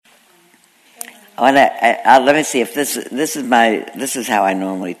Let me see if this is how I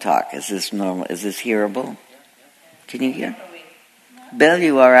normally talk. Is this normal? Is this hearable? Can you hear? Bill,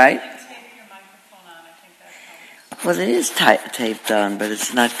 you all right? Well, it is taped on, but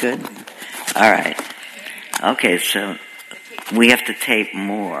it's not good. All right. Okay, so we have to tape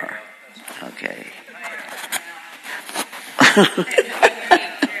more. Okay.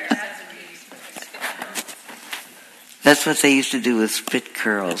 That's what they used to do with spit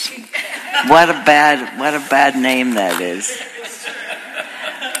curls. What a bad name that is.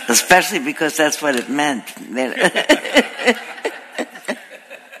 Especially because that's what it meant.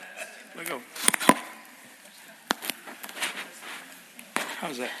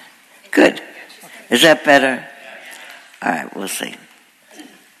 How's that? Good. Is that better? All right, we'll see.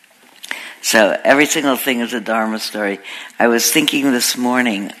 So every single thing is a Dharma story. I was thinking this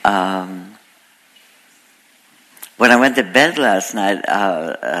morning, when I went to bed last night,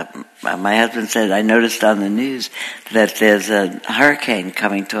 my husband said, I noticed on the news that there's a hurricane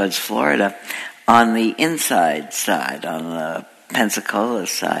coming towards Florida on the inside side, on the Pensacola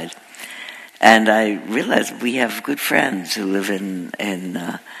side. And I realized we have good friends who live in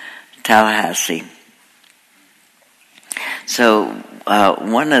Tallahassee. So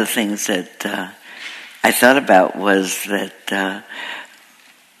one of the things that I thought about was that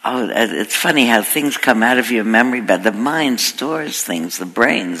it's funny how things come out of your memory, but the mind stores things, the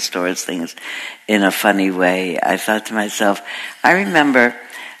brain stores things in a funny way. I thought to myself, I remember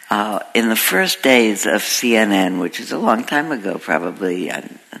in the first days of CNN, which is a long time ago, probably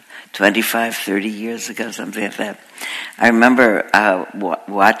 25, 30 years ago, something like that. I remember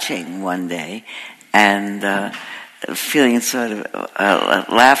watching one day and feeling sort of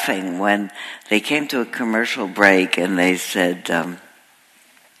laughing when they came to a commercial break and they said,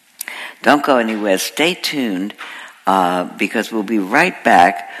 don't go anywhere, stay tuned, because we'll be right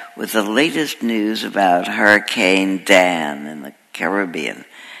back with the latest news about Hurricane Dan in the Caribbean.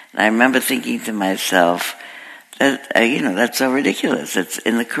 And I remember thinking to myself, that's so ridiculous. It's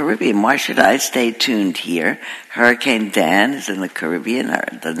in the Caribbean. Why should I stay tuned here? Hurricane Dan is in the Caribbean.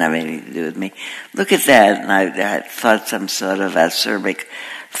 It doesn't have anything to do with me. Look at that. And I thought some sort of acerbic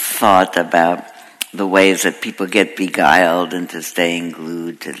thought about the ways that people get beguiled into staying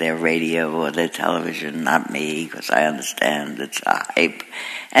glued to their radio or their television. Not me, because I understand it's a hype.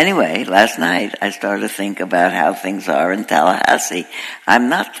 Anyway, last night I started to think about how things are in Tallahassee. I'm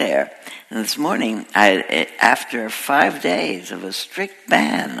not there. And this morning, after 5 days of a strict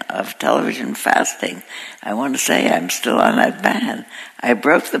ban of television fasting, I want to say I'm still on that ban. I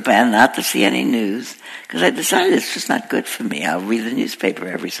broke the ban not to see any news, because I decided it's just not good for me. I'll read the newspaper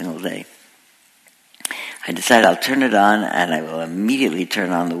every single day. I decided I'll turn it on, and I will immediately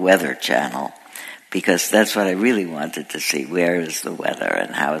turn on the Weather Channel, because that's what I really wanted to see. Where is the weather,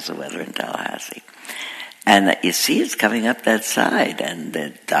 and how is the weather in Tallahassee? And you see it's coming up that side, and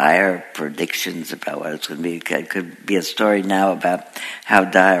the dire predictions about what it's going to be. It could be a story now about how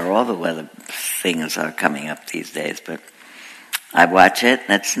dire all the weather things are coming up these days. But I watch it,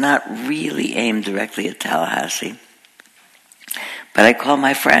 and it's not really aimed directly at Tallahassee. But I call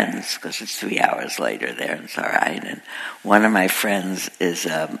my friends, because it's 3 hours later there, and it's all right. And one of my friends is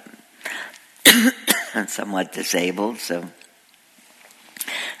somewhat disabled,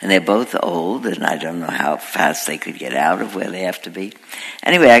 and they're both old, and I don't know how fast they could get out of where they have to be.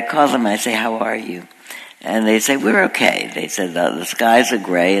 Anyway, I call them, I say, how are you? And they say, we're okay. They said, the skies are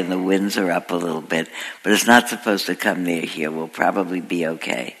gray and the winds are up a little bit, but it's not supposed to come near here. We'll probably be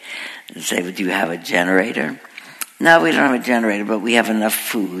okay. And I say, well, do you have a generator? No, we don't have a generator, but we have enough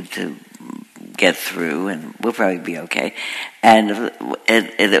food to get through, and we'll probably be okay. And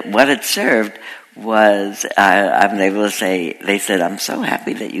what it served was, I'm able to say, they said, I'm so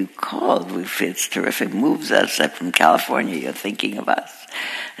happy that you called. It's terrific. Moves us up from California. You're thinking of us.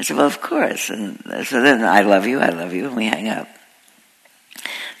 I said, well, of course. And so then, I love you, and we hang up.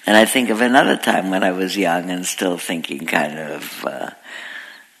 And I think of another time when I was young and still thinking kind of, what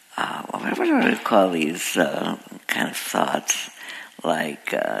do I call these kind of thoughts?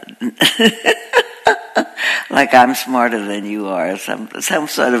 Like, like I'm smarter than you are, some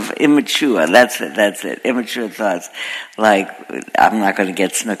sort of immature, that's it, immature thoughts, like I'm not going to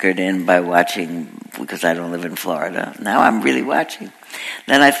get snookered in by watching, because I don't live in Florida. Now I'm really watching.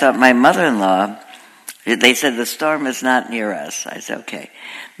 Then I thought my mother-in-law, they said the storm is not near us. I said, okay.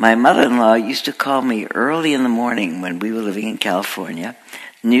 My mother-in-law used to call me early in the morning when we were living in California,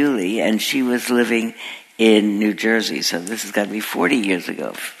 newly, and she was living in New Jersey, so this has got to be 40 years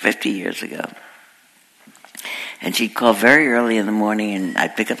ago, 50 years ago. And she'd call very early in the morning, and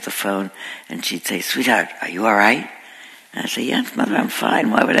I'd pick up the phone, and she'd say, sweetheart, are you all right? And I'd say, yes, Mother, I'm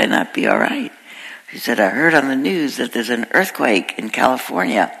fine. Why would I not be all right? She said, I heard on the news that there's an earthquake in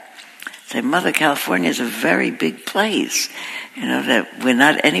California. I said, Mother, California is a very big place. That we're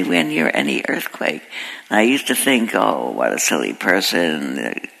not anywhere near any earthquake. And I used to think, oh, what a silly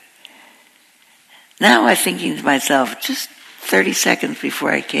person. Now I'm thinking to myself, just 30 seconds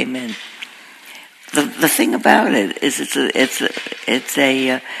before I came in, the thing about it is it's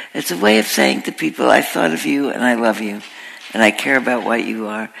a way of saying to people, I thought of you and I love you and I care about what you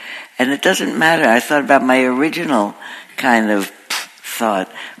are. And it doesn't matter. I thought about my original kind of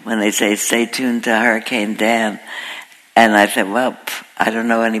thought when they say, stay tuned to Hurricane Dan. And I said, well, I don't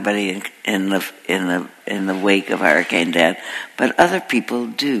know anybody in the wake of Hurricane Dan, but other people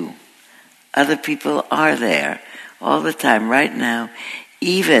do. Other people are there all the time right now.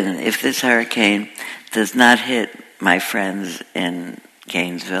 Even if this hurricane does not hit my friends in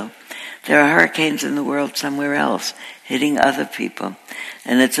Gainesville, there are hurricanes in the world somewhere else hitting other people.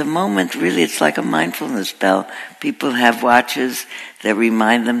 And it's a moment, really, it's like a mindfulness spell. People have watches that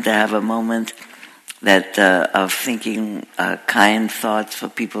remind them to have a moment of thinking kind thoughts for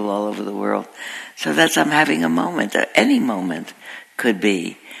people all over the world. So I'm having a moment. Any moment could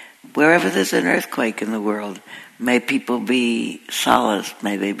be. Wherever there's an earthquake in the world, may people be solaced,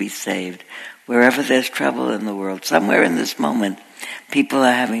 may they be saved. Wherever there's trouble in the world, somewhere in this moment, people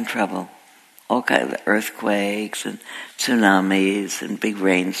are having trouble. All kinds of earthquakes and tsunamis and big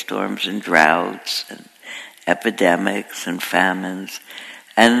rainstorms and droughts and epidemics and famines.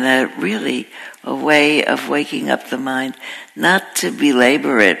 And really a way of waking up the mind, not to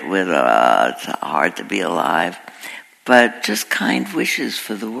belabor it with, it's hard to be alive, but just kind wishes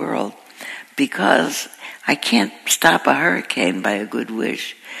for the world. Because I can't stop a hurricane by a good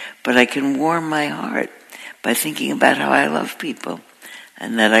wish, but I can warm my heart by thinking about how I love people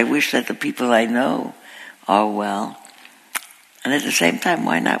and that I wish that the people I know are well. And at the same time,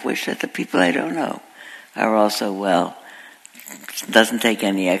 why not wish that the people I don't know are also well? It doesn't take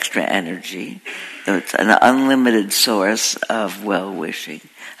any extra energy. It's an unlimited source of well-wishing.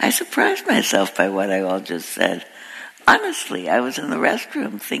 I surprised myself by what I all just said. Honestly, I was in the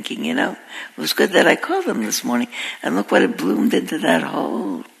restroom thinking, it was good that I called them this morning. And look what it bloomed into that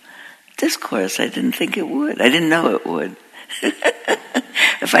whole discourse. I didn't think it would. I didn't know it would.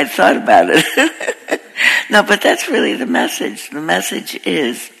 If I'd thought about it. No, but that's really the message. The message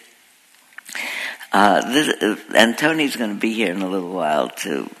is, and Toni's going to be here in a little while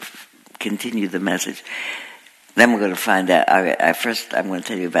to continue the message. Then we're going to find out. First, I'm going to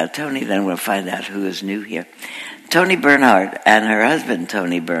tell you about Toni, then we'll find out who is new here. Toni Bernhard and her husband,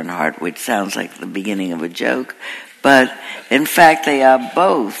 Toni Bernhard, which sounds like the beginning of a joke, but in fact, they are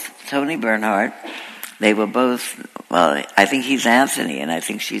both Toni Bernhard. They were both, well, I think he's Anthony and I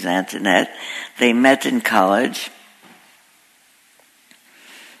think she's Antoinette. They met in college.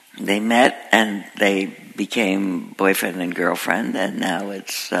 They met and they became boyfriend and girlfriend, and now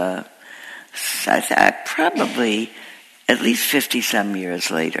it's probably at least 50-some years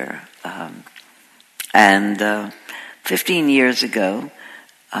later. And 15 years ago,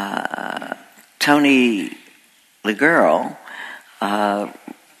 Toni, the girl,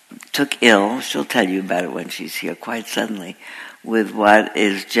 took ill, she'll tell you about it when she's here quite suddenly, with what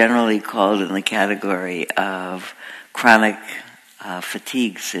is generally called in the category of chronic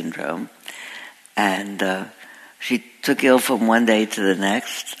fatigue syndrome. And she took ill from one day to the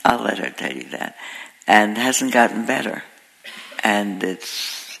next. I'll let her tell you that. And hasn't gotten better. And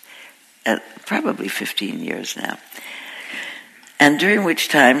it's probably 15 years now. And during which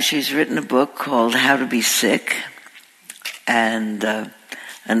time she's written a book called How to Be Sick, and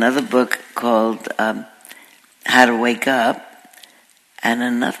another book called How to Wake Up, and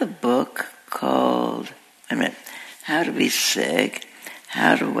another book called, How to Be Sick,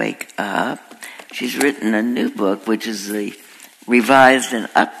 How to Wake Up. She's written a new book, which is the revised and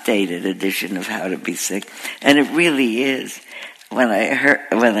updated edition of How to Be Sick, and it really is.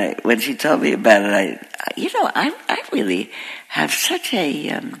 When she told me about it, I really have such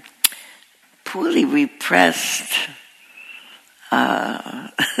a poorly repressed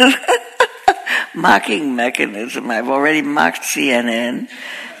mocking mechanism. I've already mocked CNN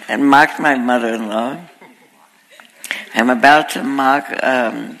and mocked my mother-in-law. I'm about to mock,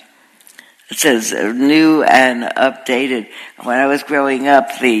 it says new and updated. When I was growing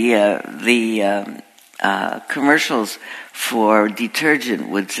up, the commercials for detergent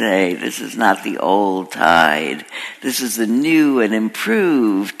would say, this is not the old Tide. This is the new and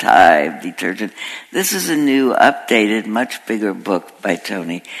improved Tide detergent. This is a new, updated, much bigger book by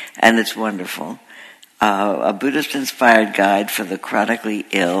Toni, and it's wonderful. A Buddhist-inspired guide for the chronically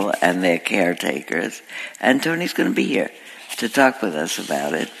ill and their caretakers. And Toni's going to be here to talk with us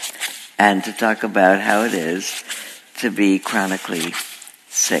about it. and to talk about how it is to be chronically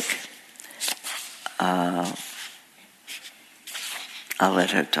sick. I'll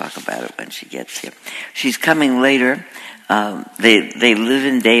let her talk about it when she gets here. She's coming later. They live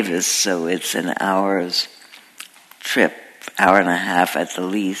in Davis, so it's an hour's trip, hour and a half at the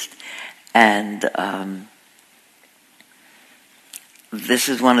least. And this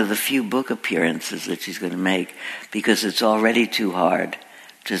is one of the few book appearances that she's going to make because it's already too hard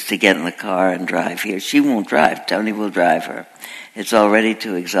just to get in the car and drive here. She won't drive. Toni will drive her. It's already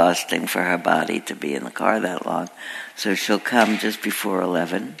too exhausting for her body to be in the car that long. So she'll come just before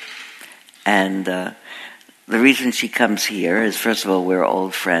 11. And the reason she comes here is, first of all, we're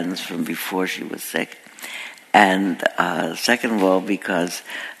old friends from before she was sick. And second of all, because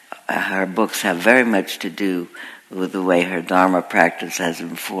her books have very much to do with the way her Dharma practice has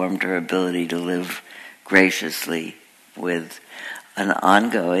informed her ability to live graciously with an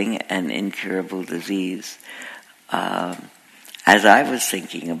ongoing and incurable disease. As I was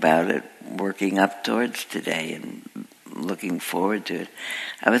thinking about it, working up towards today and looking forward to it,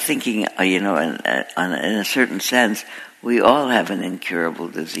 I was thinking, in a certain sense, we all have an incurable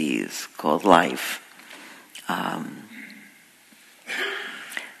disease called life.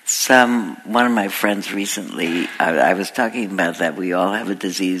 One of my friends recently, I was talking about that we all have a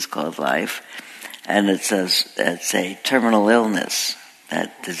disease called life, and it's a terminal illness,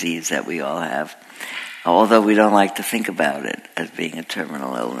 that disease that we all have. Although we don't like to think about it as being a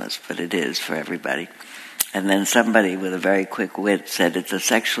terminal illness, but it is for everybody. And then somebody with a very quick wit said it's a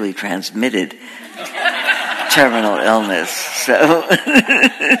sexually transmitted terminal illness. So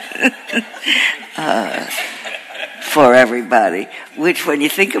for everybody, which when you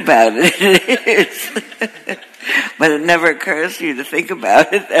think about it, it is. But it never occurs to you to think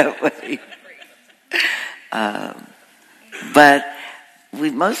about it that way. But we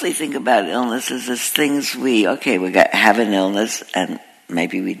mostly think about illnesses as things have an illness and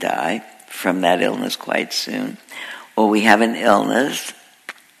maybe we die from that illness quite soon. Or we have an illness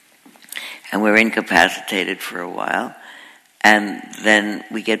and we're incapacitated for a while and then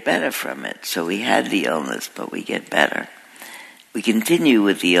we get better from it. So we had the illness, but we get better. We continue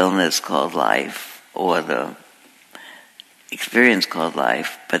with the illness called life or the experience called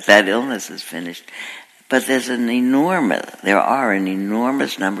life, but that illness is finished. But there are an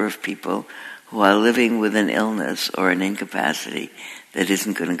enormous number of people who are living with an illness or an incapacity that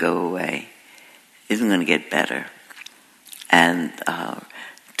isn't going to go away, isn't going to get better. And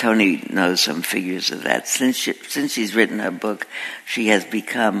Toni knows some figures of that. Since she's written her book, she has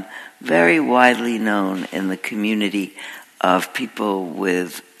become very widely known in the community of people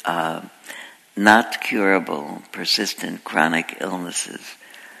with not curable, persistent, chronic illnesses.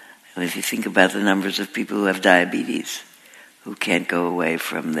 And if you think about the numbers of people who have diabetes, who can't go away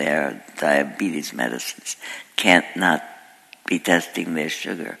from their diabetes medicines, can't not be testing their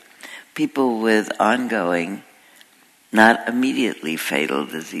sugar. People with ongoing, not immediately fatal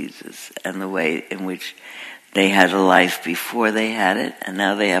diseases, and the way in which they had a life before they had it, and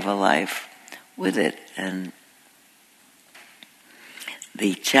now they have a life with it. And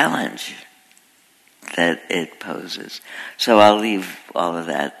the challenge that it poses. So I'll leave all of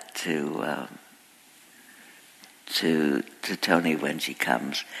that to Toni when she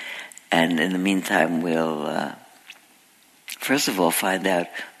comes. And in the meantime, we'll first of all find out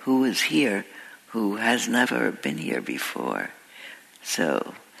who is here who has never been here before.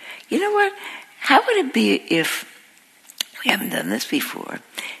 So, you know what? How would it be if we haven't done this before?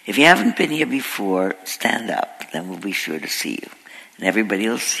 If you haven't been here before, stand up. Then we'll be sure to see you. And everybody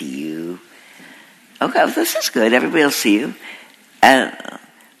will see you. Okay, well, this is good. Everybody will see you. And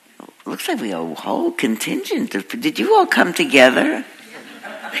looks like we have a whole contingent of... Did you all come together?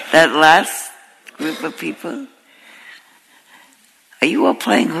 That last group of people? Are you all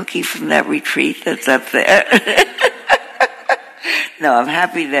playing hooky from that retreat that's up there? No, I'm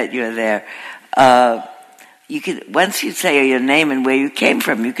happy that you're there. You can, once you say your name and where you came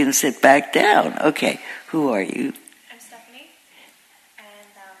from, you can sit back down. Okay, who are you? I'm Stephanie, and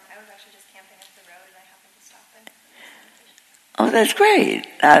I was actually just camping up the road, and I happened to stop and listen. Oh, that's great.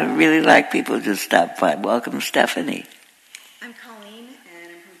 I really like people to stop by. Welcome, Stephanie. I'm Colleen,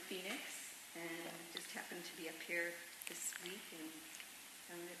 and I'm from Phoenix, and just happened to be up here this week and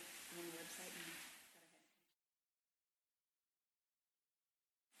found it on the website.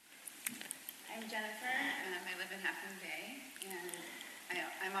 I'm Jennifer, and I live in Half Moon Bay, and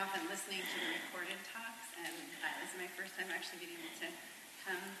I'm often listening to the recorded talks, and this is my first time actually being able to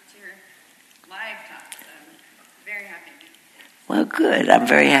come to your live talks, so I'm very happy. Well, good. I'm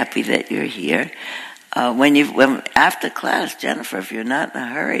very happy that you're here. when after class, Jennifer, if you're not in a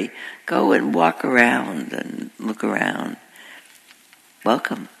hurry, go and walk around and look around.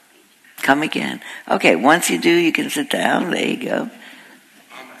 Welcome. Come again. Okay, once you do, you can sit down. There you go.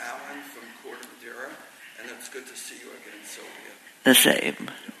 I'm Alan from Corte Madera, and it's good to see you again, Sylvia. The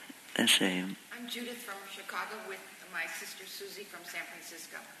same. I'm Judith from Chicago with my sister Susie from San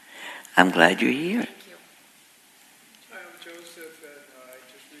Francisco. I'm glad you're here. Thank you. Hi, I'm Joseph, and I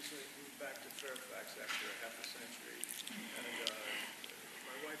just recently moved back to Fairfax after a half a century. And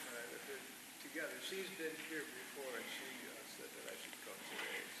my wife and I have been together. She's been here before, and she said that I should come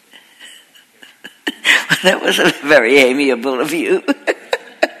today. So, That was very amiable of you. I'm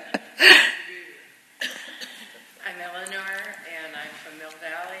Eleanor, and I'm from Mill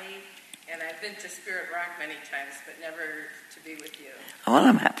Valley, and I've been to Spirit Rock many times, but never to be with you. Well,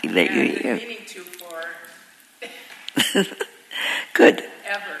 I'm happy that you're I've here. been meaning to for Good.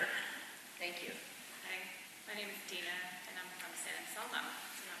 ever. Thank you. Hi, my name is Dina, and I'm from San Anselmo.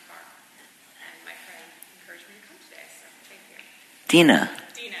 It's not far. And my friend encouraged me to come today, so thank you. Dina.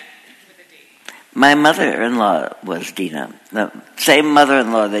 Dina, with a D. My mother-in-law was Dina. The same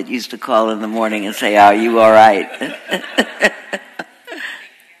mother-in-law that used to call in the morning and say, "Are you all right?" I'm Lynn. I'm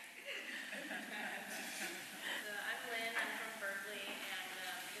from Berkeley,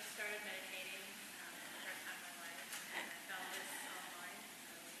 and just started meditating for the first time in my life. And I found this online.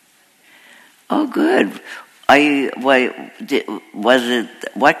 Oh, good. Are you? Was it?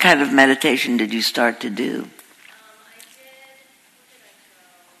 What kind of meditation did you start to do? I did, what did I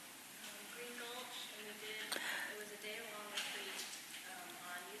go? Green Gulch, and it was a day-long retreat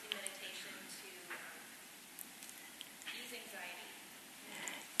on using meditation to ease anxiety.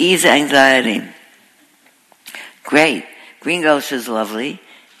 Ease anxiety. Great. Green Gulch is lovely.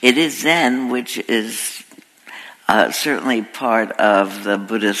 It is Zen, which is certainly part of the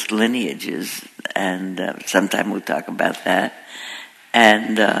Buddhist lineages, and sometime we'll talk about that.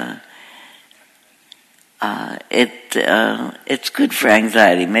 And it's good for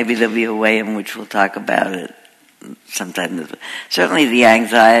anxiety. Maybe there'll be a way in which we'll talk about it sometime. Certainly the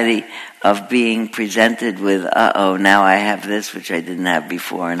anxiety of being presented with, now I have this which I didn't have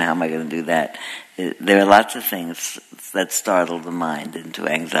before, and how am I going to do that? There are lots of things that startle the mind into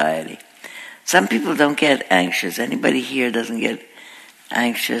anxiety. Some people don't get anxious. Anybody here doesn't get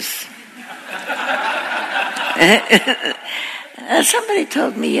anxious? Somebody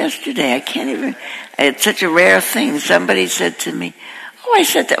told me yesterday, it's such a rare thing. Somebody said to me, I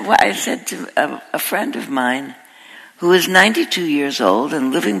said to a friend of mine who is 92 years old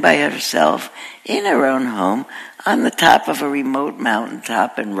and living by herself in her own home on the top of a remote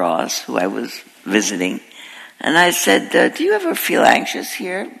mountaintop in Ross, who I was visiting. And I said, do you ever feel anxious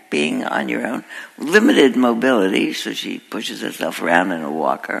here, being on your own? Limited mobility, so she pushes herself around on a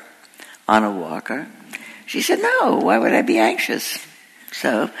walker. She said, no, why would I be anxious?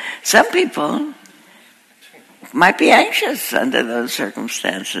 So some people might be anxious under those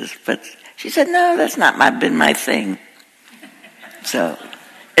circumstances, but she said, no, that's not been my thing. So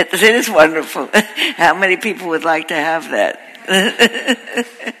it is wonderful. How many people would like to have that?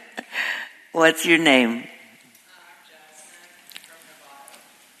 What's your name?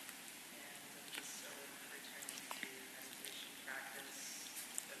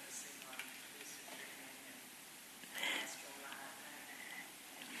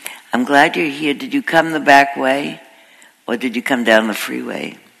 I'm glad you're here. Did you come the back way, or did you come down the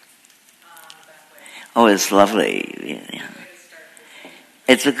freeway? Oh, it's lovely. Yeah.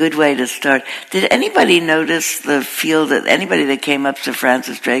 It's a good way to start. Did anybody notice the field, anybody that came up to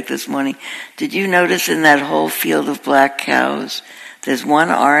Francis Drake this morning, did you notice in that whole field of black cows, there's one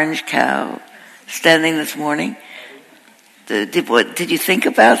orange cow standing this morning? Did you think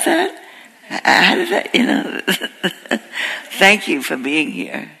about that? How did that, Thank you for being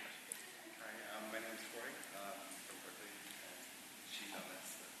here. My name is Corey from Berkeley, and she's on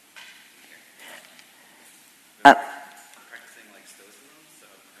this. I'm practicing stoicism, so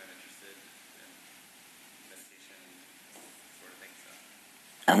I'm kind of interested in meditation, sort of thing. So.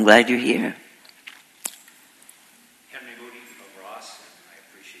 I'm glad you're here. Henry Moody from Ross, and I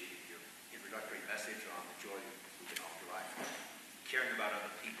appreciated your introductory message on the joy we can all derive from caring about other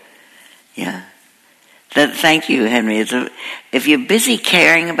people. Yeah. Thank you, Henry. If you're busy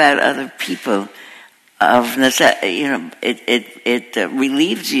caring about other people, it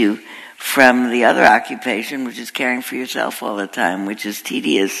relieves you from the other occupation, which is caring for yourself all the time, which is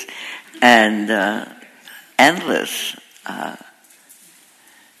tedious and endless. My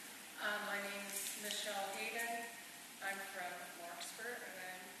name is Michelle Hayden. I'm from Larkspur, and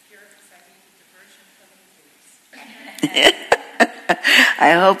I'm here because I need a diversion from the news.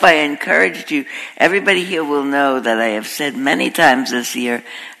 I hope I encouraged you. Everybody here will know that I have said many times this year,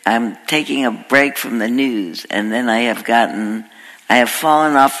 I'm taking a break from the news, and then I have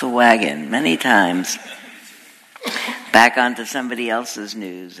fallen off the wagon many times, back onto somebody else's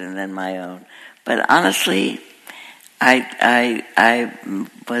news and then my own. But honestly, I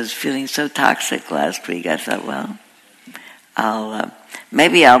was feeling so toxic last week. I thought, well,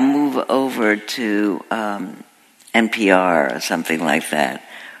 maybe I'll move over to NPR or something like that,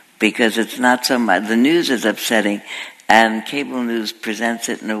 because it's not so much. The news is upsetting, and cable news presents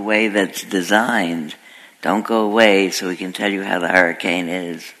it in a way that's designed. Don't go away so we can tell you how the hurricane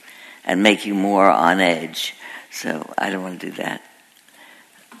is and make you more on edge. So I don't want to do that.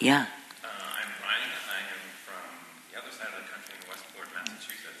 Yeah. I'm Ryan. I am from the other side of the country in Westport,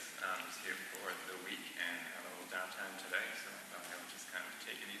 Massachusetts. I was here for the week and had a little downtime today, so I thought I would just kind of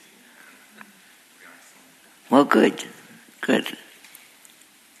take it easy and be honest. Well, good. Good. Hi,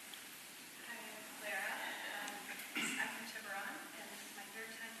 I'm Clara. I'm from Tiburon, and this is my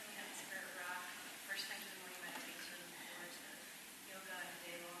third time coming out to Spirit Rock. First time to the morning meditation, or to yoga and a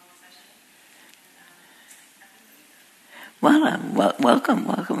day-long session. And happy New Year. Well, welcome.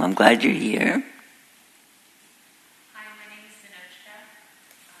 I'm glad you're here. Hi, my name is Sinochka.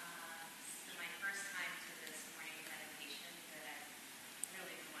 This is my first time to this morning meditation that I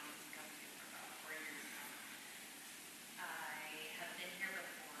really been wanting to come to for about 4 years now. I have been here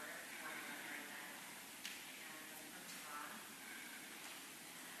before for another event, and I'm from Toni.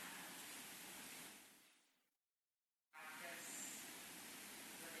 Practice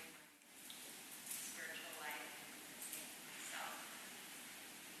living my spiritual life and seeing myself,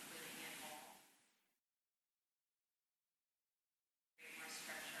 including it all. Create more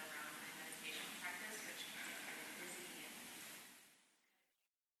structure around my meditation practice, which can get very busy and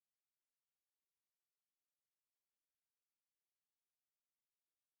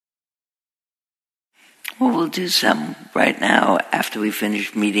Well, we'll do some right now after we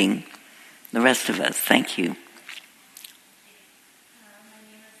finish meeting the rest of us. Thank you. my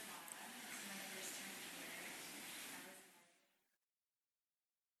name is Lana. It's my first time here.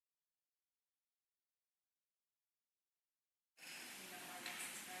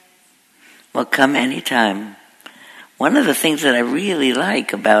 Well, come anytime. One of the things that I really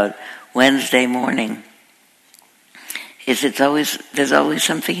like about Wednesday morning is there's always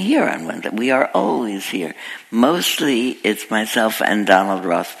something here on Wednesday. We are always here. Mostly it's myself and Donald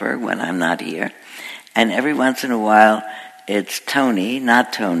Rothberg when I'm not here. And every once in a while it's Toni,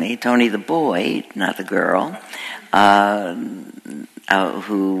 not Toni the boy, not the girl,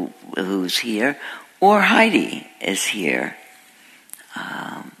 who's here, or Heidi is here.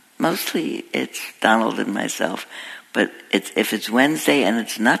 Mostly it's Donald and myself. But if it's Wednesday and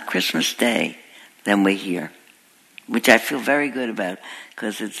it's not Christmas Day, then we're here, which I feel very good about,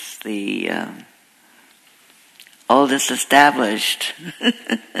 because it's the oldest established.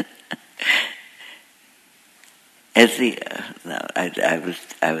 It's the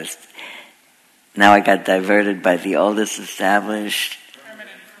I was now I got diverted by the oldest established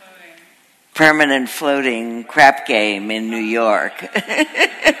permanent floating crap game in New York.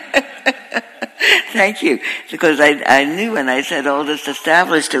 Thank you, because I knew when I said oldest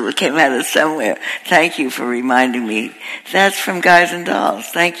established, it came out of somewhere. Thank you for reminding me. That's from Guys and Dolls.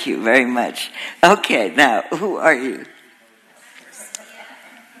 Thank you very much. Okay, now, who are you? And I was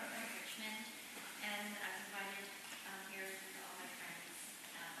invited here with all my friends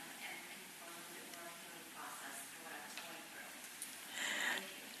and informed that we're a healing process for what I was going through.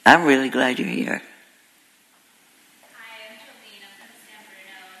 Thank you. I'm really glad you're here. Hi, I'm Jolene. I'm from San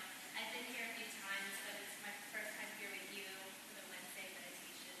Bruno. I've been here a few times, but it's my first time here with you for the Wednesday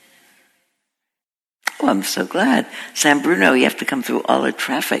meditation, and I'm here with. Oh, I'm so glad. San Bruno, you have to come through all the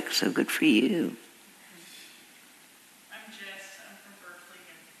traffic, so good for you. I'm Jess. I'm from Berkeley,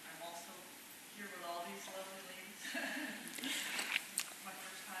 and I'm also here with all these lovely ladies. My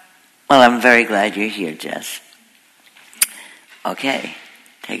first time. Well, I'm very glad you're here, Jess. Okay,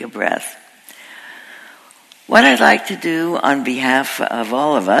 take a breath. What I'd like to do on behalf of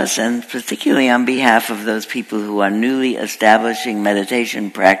all of us, and particularly on behalf of those people who are newly establishing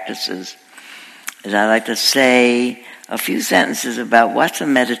meditation practices, is I'd like to say a few sentences about what's a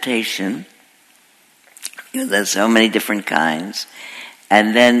meditation. There's so many different kinds.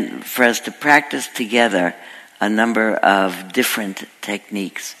 And then for us to practice together a number of different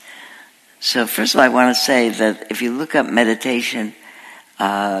techniques. So first of all, I want to say that if you look up meditation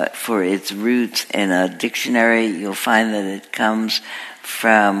for its roots in a dictionary, you'll find that it comes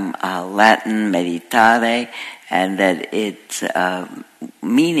from Latin meditare, and that its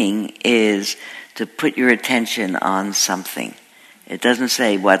meaning is to put your attention on something. It doesn't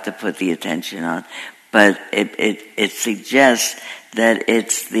say what to put the attention on, but it suggests that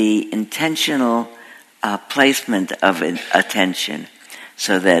it's the intentional placement of attention,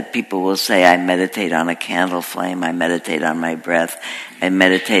 so that people will say, I meditate on a candle flame, I meditate on my breath, I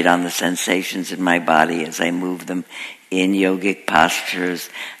meditate on the sensations in my body as I move them in yogic postures,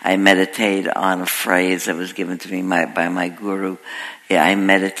 I meditate on a phrase that was given to me by my guru, I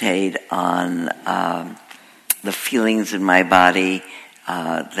meditate on the feelings in my body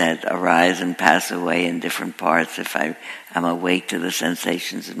that arise and pass away in different parts. If I'm awake to the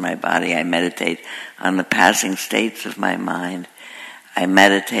sensations in my body, I meditate on the passing states of my mind. I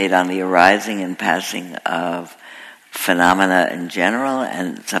meditate on the arising and passing of phenomena in general,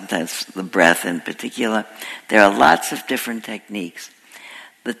 and sometimes the breath in particular. There are lots of different techniques.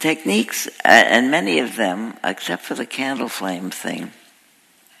 The techniques, and many of them, except for the candle flame thing,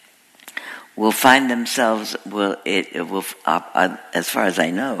 will find themselves, as far as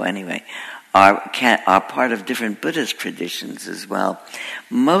I know anyway, are part of different Buddhist traditions as well.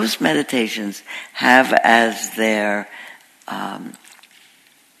 Most meditations have as their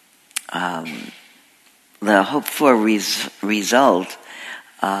the hoped for result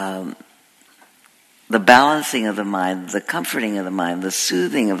the balancing of the mind, the comforting of the mind, the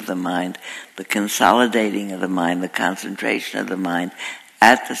soothing of the mind, the consolidating of the mind, the concentration of the mind,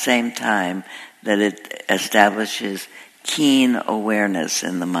 at the same time that it establishes keen awareness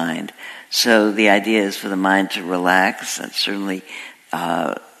in the mind. So the idea is for the mind to relax, and certainly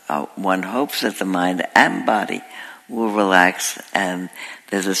one hopes that the mind and body will relax, and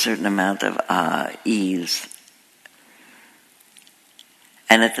there's a certain amount of ease.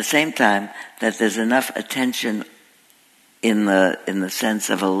 And at the same time, that there's enough attention in the sense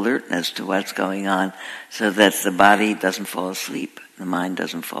of alertness to what's going on, so that the body doesn't fall asleep, the mind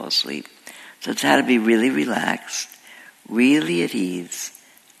doesn't fall asleep. So it's how to be really relaxed, really at ease,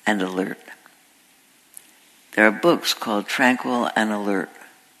 and alert. There are books called Tranquil and Alert,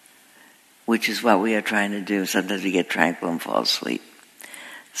 which is what we are trying to do. Sometimes we get tranquil and fall asleep.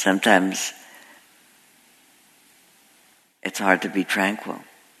 Sometimes it's hard to be tranquil.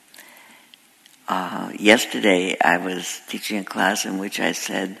 Yesterday I was teaching a class in which I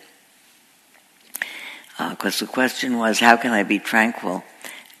said, because the question was, how can I be tranquil?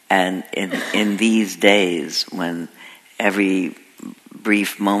 And in these days, when every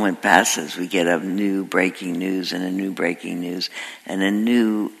brief moment passes, we get a new breaking news and a new breaking news and a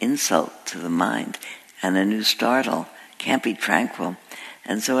new insult to the mind and a new startle. Can't be tranquil.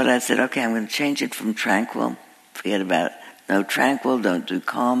 And so what I said, okay, I'm going to change it from tranquil, forget about no tranquil, don't do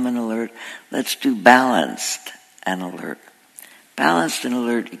calm and alert. Let's do balanced and alert. Balanced and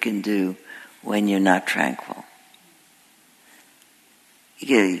alert you can do when you're not tranquil.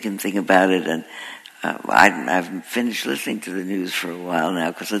 You can think about it, and I've finished listening to the news for a while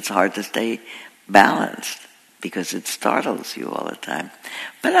now because it's hard to stay balanced because it startles you all the time.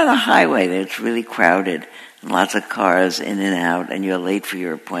 But on a highway, it's really crowded and lots of cars in and out, and you're late for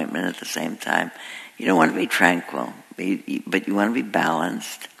your appointment at the same time. You don't want to be tranquil, but you want to be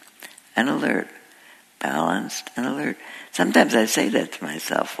balanced and alert. Balanced and alert. Sometimes I say that to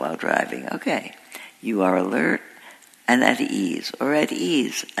myself while driving. Okay, you are alert and at ease, or at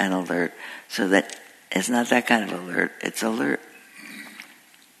ease and alert, so that it's not that kind of alert, it's alert.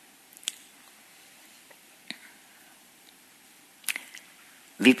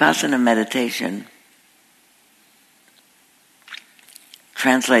 Vipassana meditation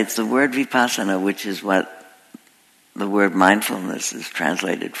translates the word vipassana, which is what the word mindfulness is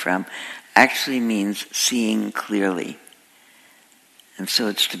translated from, actually means seeing clearly. And so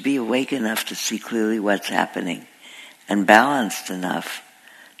it's to be awake enough to see clearly what's happening, and balanced enough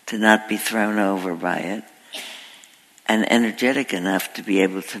to not be thrown over by it, and energetic enough to be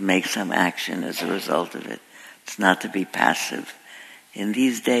able to make some action as a result of it. It's not to be passive. In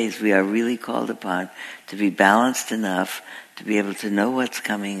these days, we are really called upon to be balanced enough to be able to know what's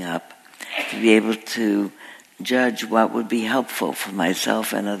coming up, to be able to judge what would be helpful for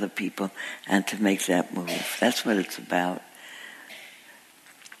myself and other people, and to make that move. That's what it's about.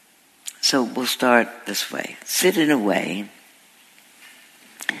 So we'll start this way. Sit in a way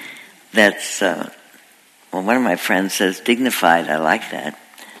that's, one of my friends says dignified. I like that.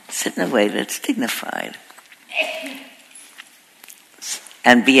 Sit in a way that's dignified.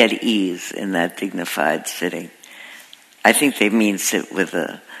 And be at ease in that dignified sitting. I think they mean sit with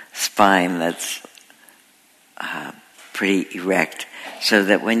a spine that's pretty erect, so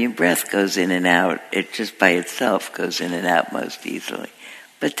that when your breath goes in and out, it just by itself goes in and out most easily.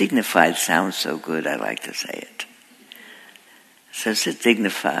 But dignified sounds so good, I like to say it. So sit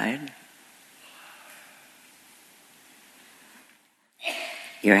dignified.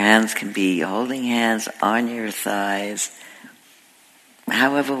 Your hands can be holding hands on your thighs,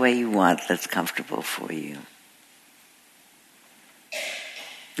 however way you want that's comfortable for you.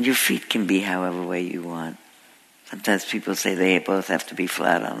 Your feet can be however way you want. Sometimes people say they both have to be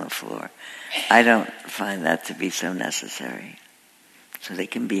flat on the floor. I don't find that to be so necessary. So they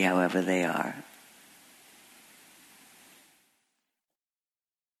can be however they are.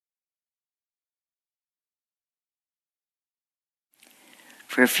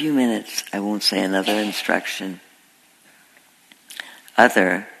 For a few minutes, I won't say another instruction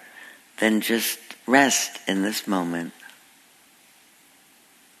other than just rest in this moment.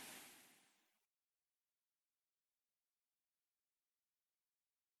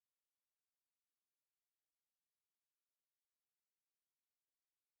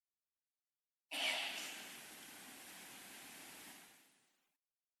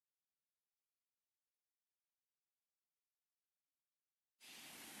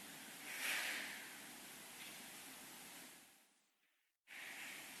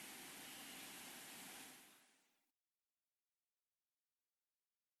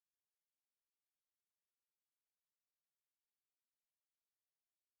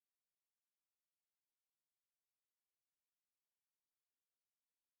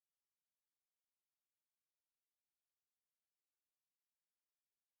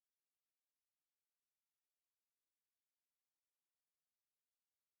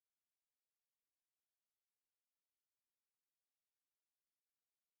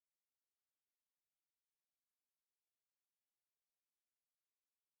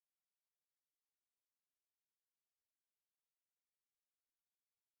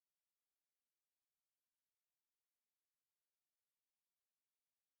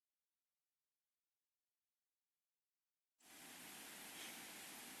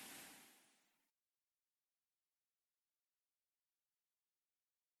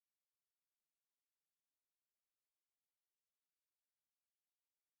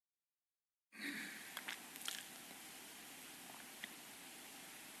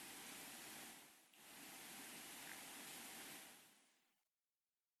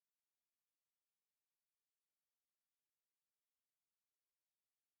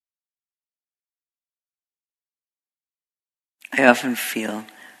 I often feel,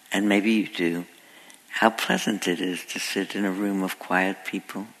 and maybe you do, how pleasant it is to sit in a room of quiet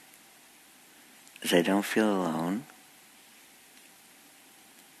people, as I don't feel alone,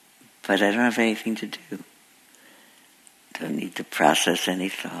 but I don't have anything to do. Don't need to process any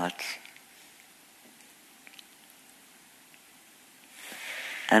thoughts.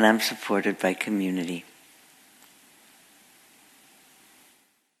 And I'm supported by community.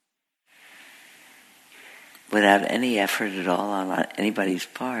 Without any effort at all on anybody's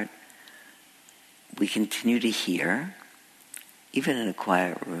part, we continue to hear, even in a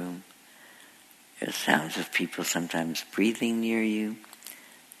quiet room, there's sounds of people sometimes breathing near you,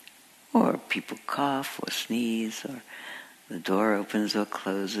 or people cough or sneeze, or the door opens or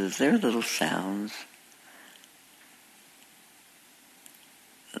closes. There are little sounds.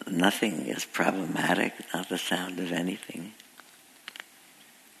 Nothing is problematic, not the sound of anything.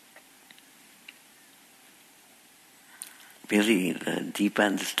 Really, the deep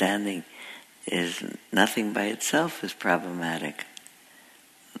understanding is nothing by itself is problematic.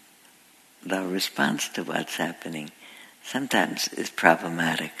 The response to what's happening sometimes is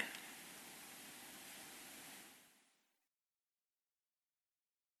problematic.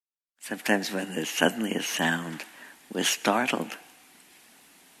 Sometimes when there's suddenly a sound, we're startled.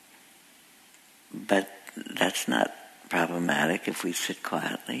 But that's not problematic if we sit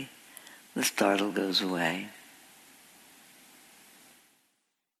quietly. The startle goes away.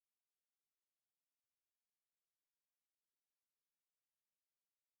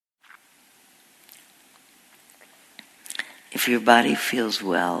 If your body feels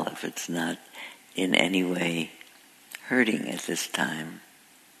well, if it's not in any way hurting at this time,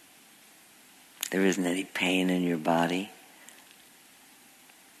 there isn't any pain in your body,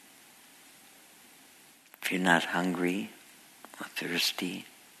 if you're not hungry or thirsty,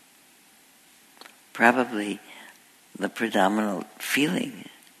 probably the predominant feeling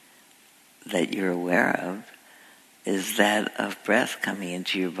that you're aware of is that of breath coming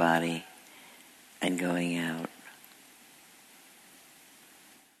into your body and going out.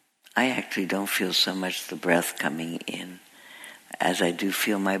 I actually don't feel so much the breath coming in as I do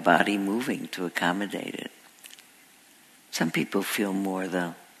feel my body moving to accommodate it. Some people feel more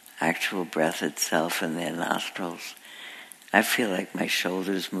the actual breath itself in their nostrils. I feel like my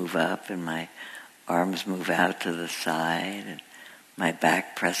shoulders move up and my arms move out to the side and my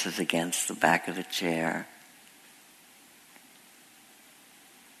back presses against the back of the chair.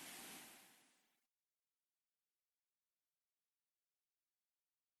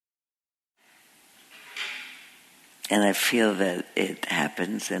 And I feel that it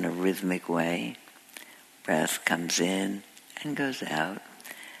happens in a rhythmic way. Breath comes in and goes out.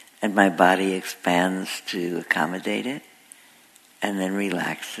 And my body expands to accommodate it and then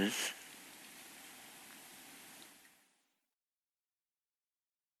relaxes.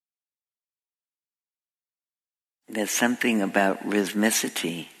 There's something about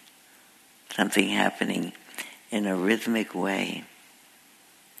rhythmicity, something happening in a rhythmic way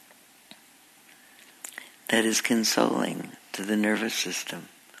that is consoling to the nervous system.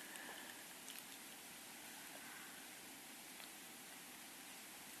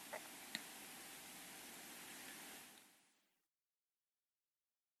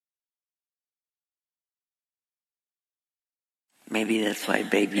 Maybe that's why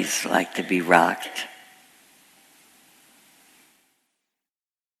babies like to be rocked.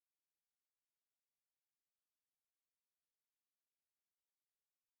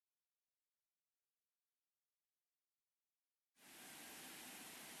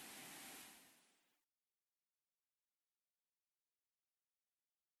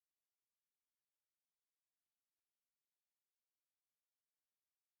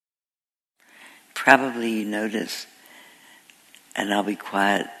 Probably you notice, and I'll be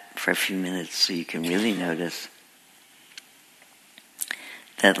quiet for a few minutes so you can really notice,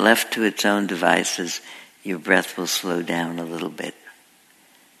 that left to its own devices, your breath will slow down a little bit.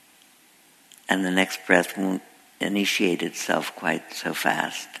 And the next breath won't initiate itself quite so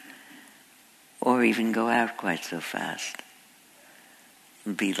fast, or even go out quite so fast.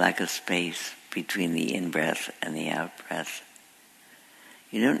 It'll be like a space between the in-breath and the out-breath.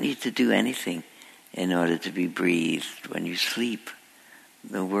 You don't need to do anything in order to be breathed. When you sleep,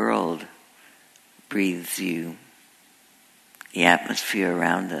 the world breathes you. The atmosphere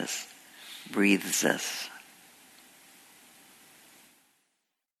around us breathes us.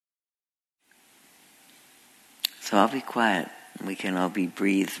 So I'll be quiet. We can all be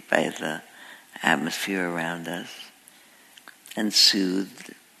breathed by the atmosphere around us and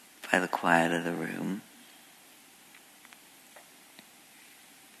soothed by the quiet of the room.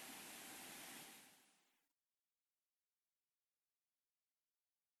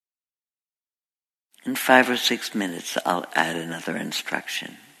 In 5 or 6 minutes, I'll add another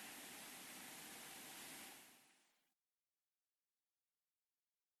instruction.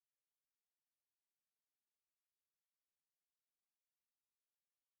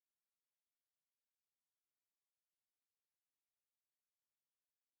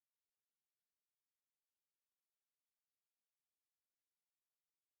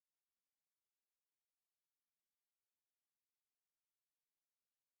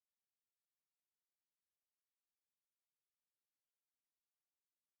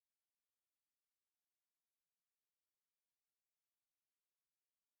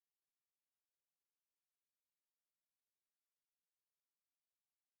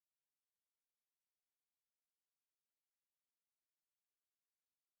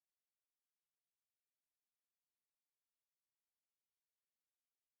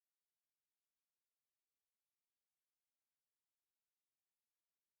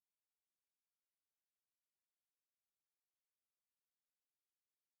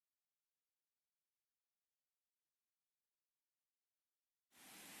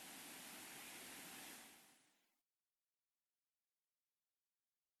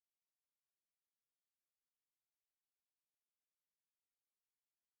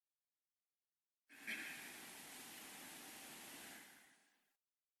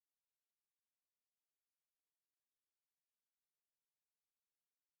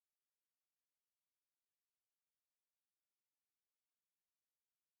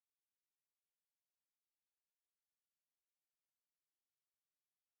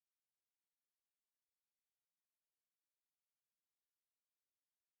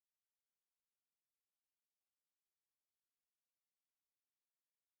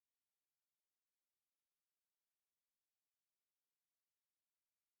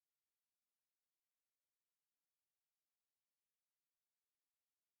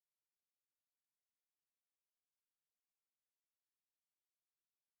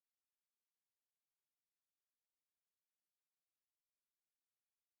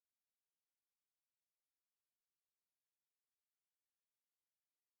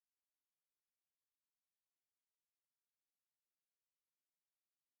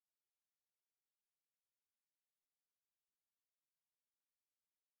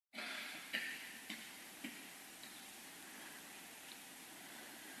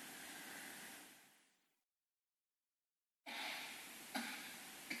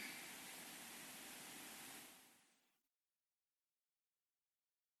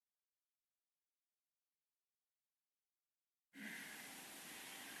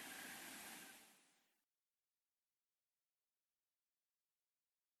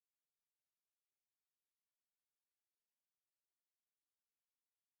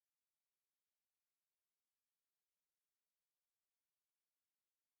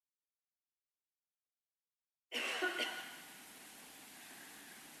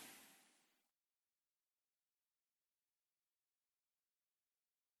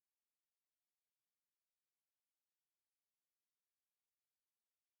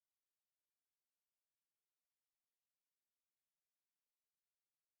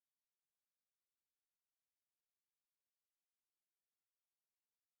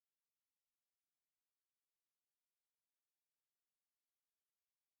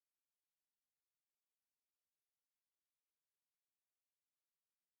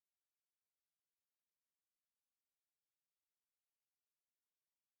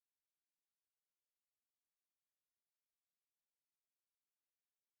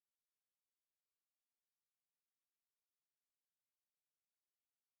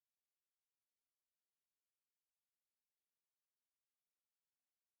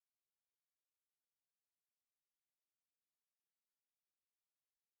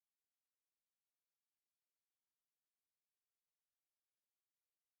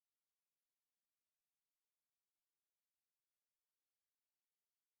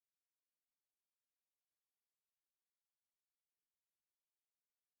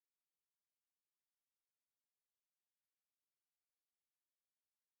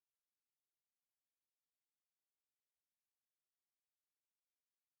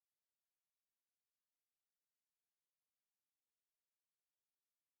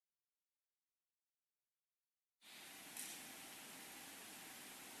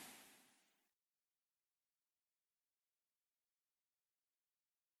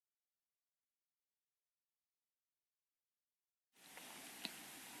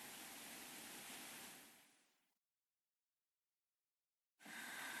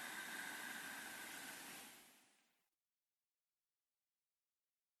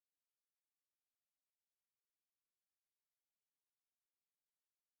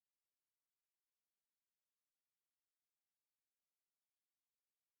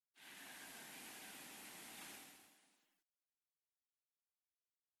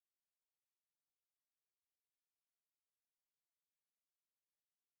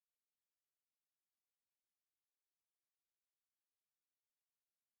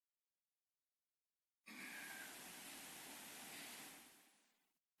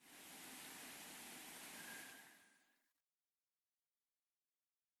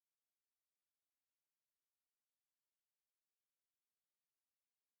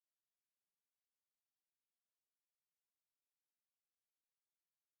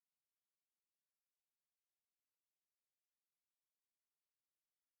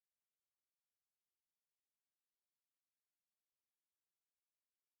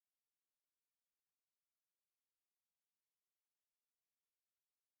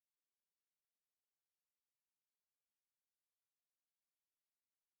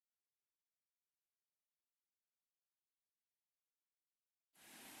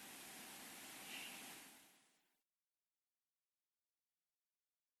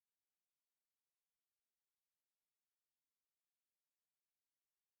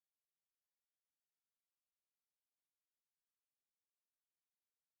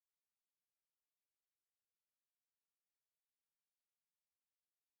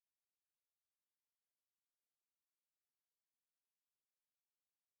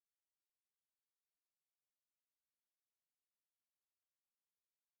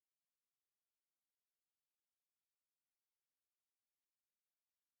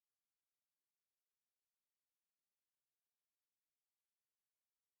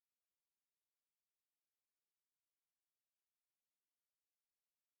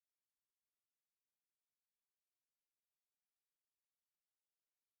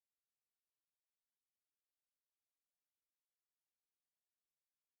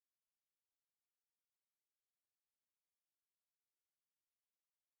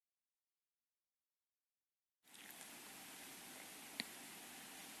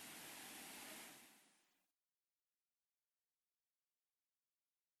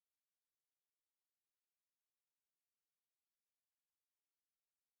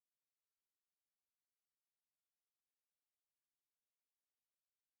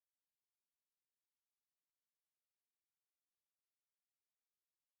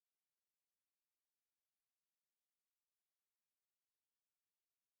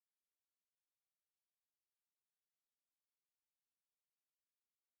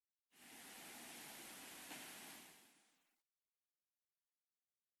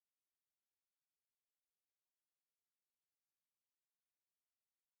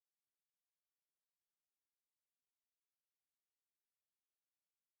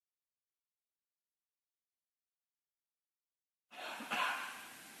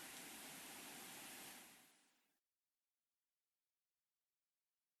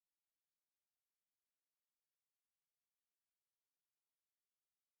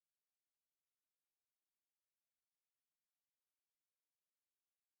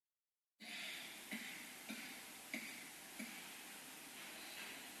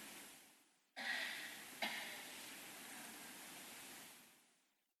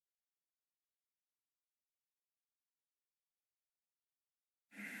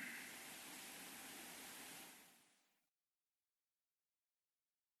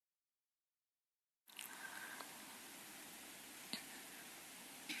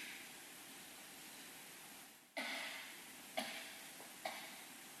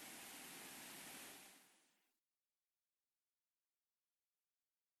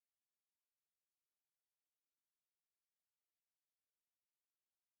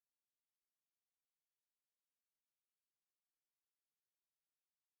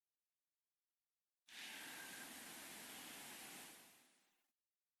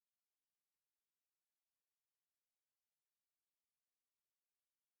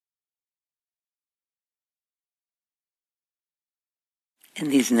 in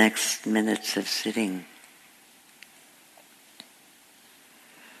these next minutes of sitting,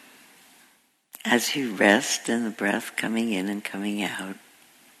 as you rest in the breath coming in and coming out,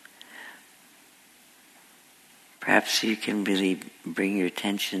 perhaps you can really bring your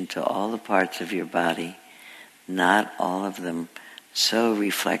attention to all the parts of your body, not all of them so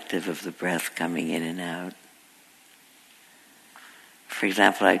reflective of the breath coming in and out. For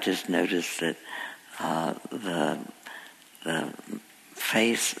example, I just noticed that the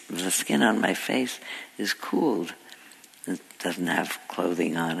skin on my face is cooled. It doesn't have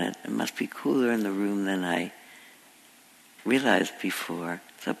clothing on it. It must be cooler in the room than I realized before.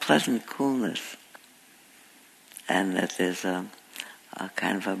 It's a pleasant coolness. And that there's a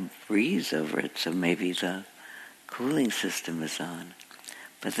kind of a breeze over it, so maybe the cooling system is on.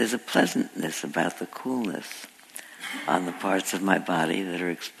 But there's a pleasantness about the coolness on the parts of my body that are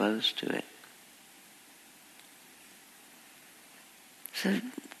exposed to it. So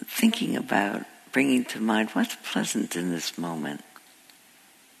thinking about bringing to mind what's pleasant in this moment.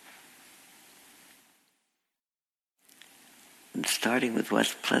 And starting with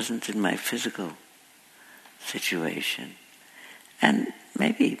what's pleasant in my physical situation. And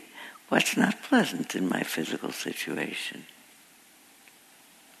maybe what's not pleasant in my physical situation.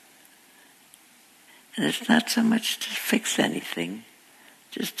 And it's not so much to fix anything,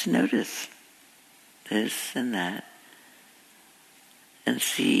 just to notice this and that, and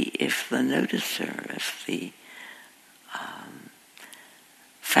see if the noticer, if the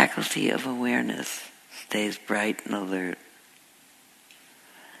faculty of awareness stays bright and alert.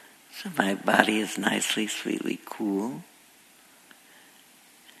 So my body is nicely, sweetly cool.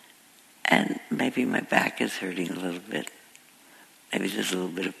 And maybe my back is hurting a little bit. Maybe there's a little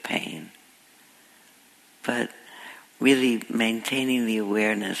bit of pain. But really maintaining the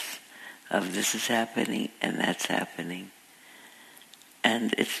awareness of this is happening and that's happening.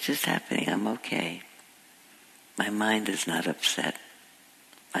 And it's just happening. I'm okay. My mind is not upset.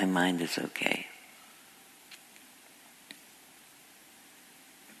 My mind is okay.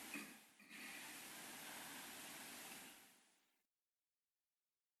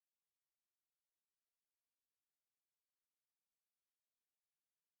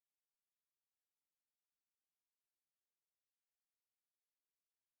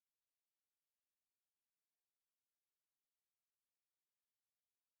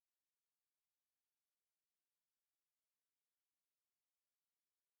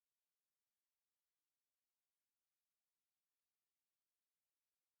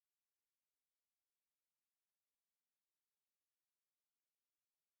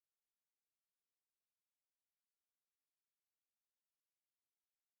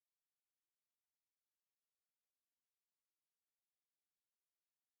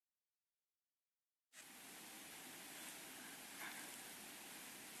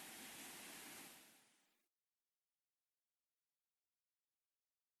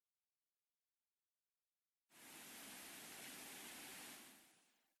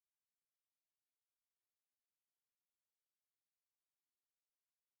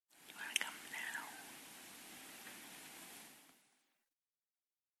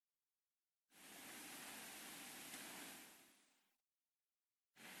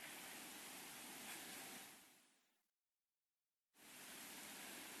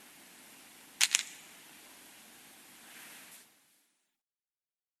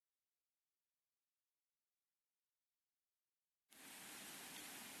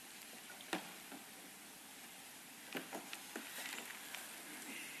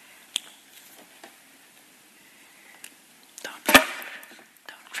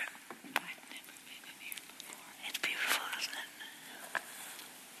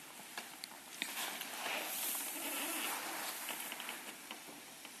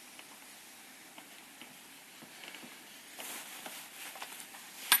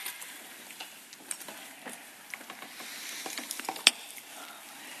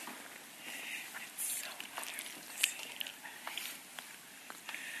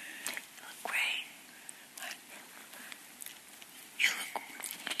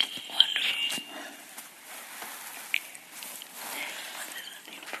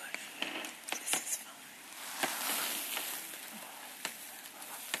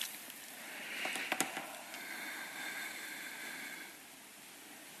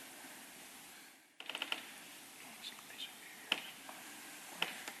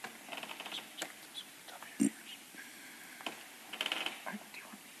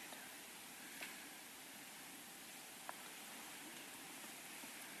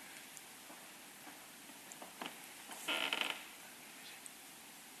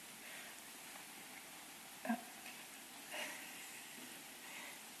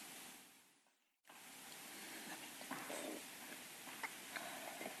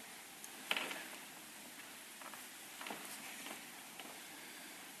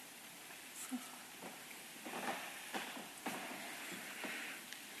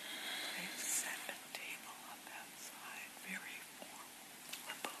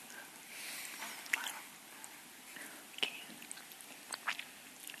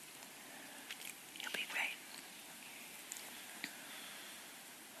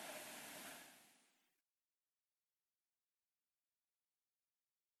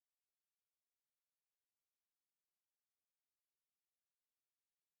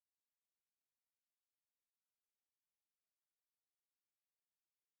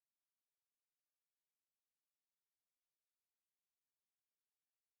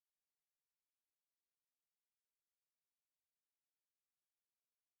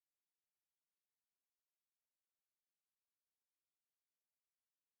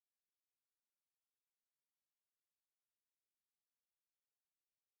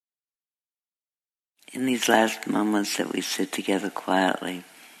 in these last moments that we sit together quietly,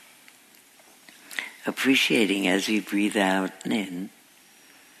 appreciating as you breathe out and in,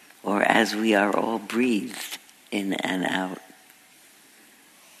 or as we are all breathed in and out,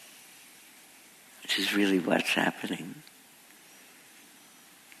 which is really what's happening.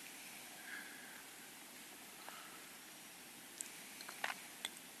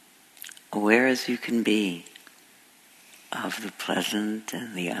 Aware as you can be of the pleasant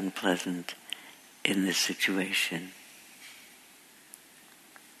and the unpleasant in this situation.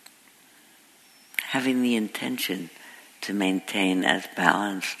 Having the intention to maintain as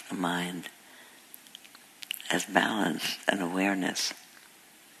balanced a mind, as balanced an awareness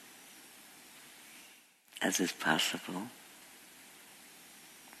as is possible.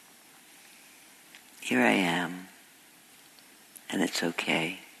 Here I am, and it's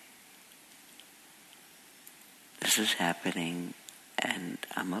okay. This is happening, and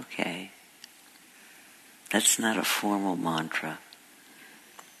I'm okay. That's not a formal mantra,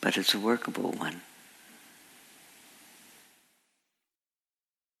 but it's a workable one.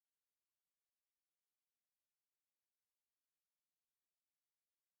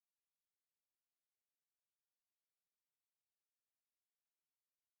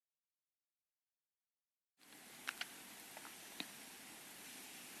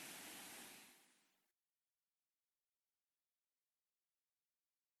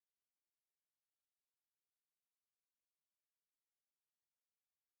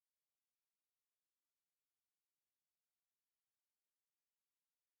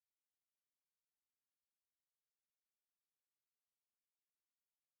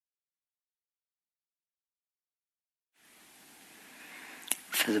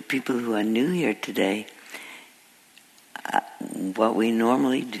 For the people who are new here today, what we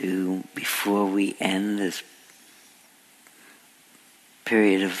normally do before we end this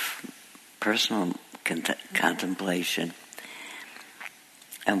period of personal contemplation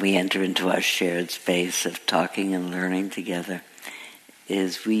and we enter into our shared space of talking and learning together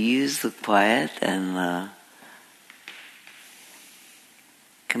is we use the quiet and the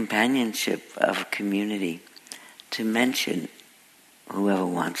companionship of a community to mention whoever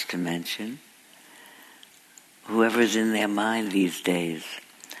wants to mention, whoever's in their mind these days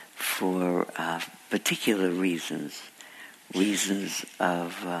for particular reasons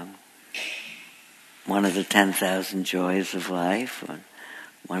of one of the 10,000 joys of life, or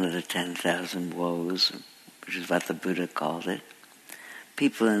one of the 10,000 woes, which is what the Buddha called it.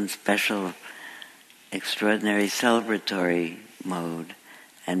 People in special, extraordinary celebratory mode,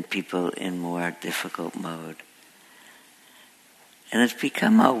 and people in more difficult mode. And it's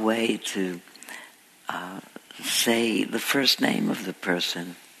become our way to say the first name of the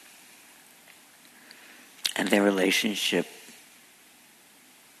person and their relationship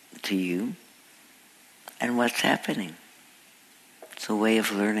to you and what's happening. It's a way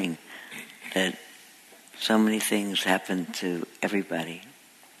of learning that so many things happen to everybody.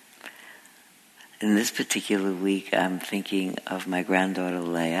 In this particular week, I'm thinking of my granddaughter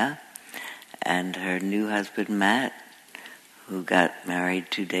Leah and her new husband Matt, who got married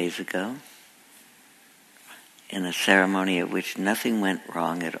 2 days ago in a ceremony at which nothing went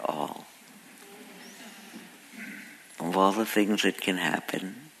wrong at all. Of all the things that can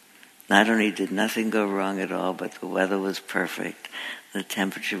happen, not only did nothing go wrong at all, but the weather was perfect, the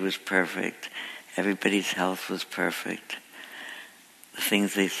temperature was perfect, everybody's health was perfect, the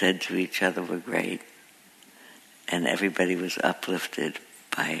things they said to each other were great, and everybody was uplifted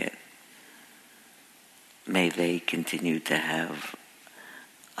by it. May they continue to have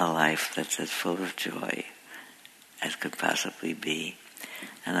a life that's as full of joy as could possibly be.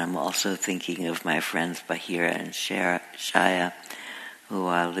 And I'm also thinking of my friends Bahira and Shaya, who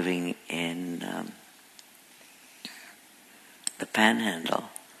are living in the Panhandle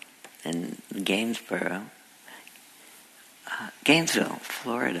in Gainesville,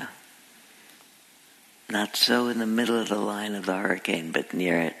 Florida. Not so in the middle of the line of the hurricane, but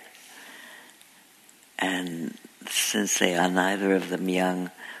near it. And since they are neither of them young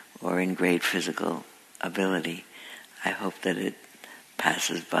or in great physical ability, I hope that it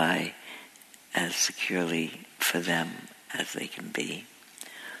passes by as securely for them as they can be.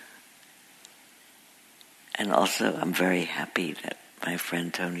 And also, I'm very happy that my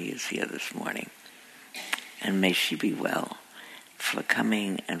friend Toni is here this morning. And may she be well for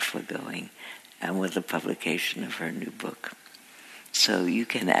coming and for going, and with the publication of her new book. So you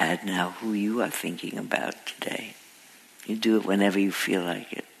can add now who you are thinking about today. You do it whenever you feel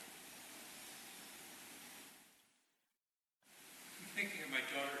like it. I'm thinking of my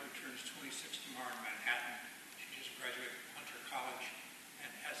daughter who turns 26 tomorrow in Manhattan. She just graduated from Hunter College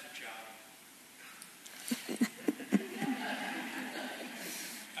and has a job.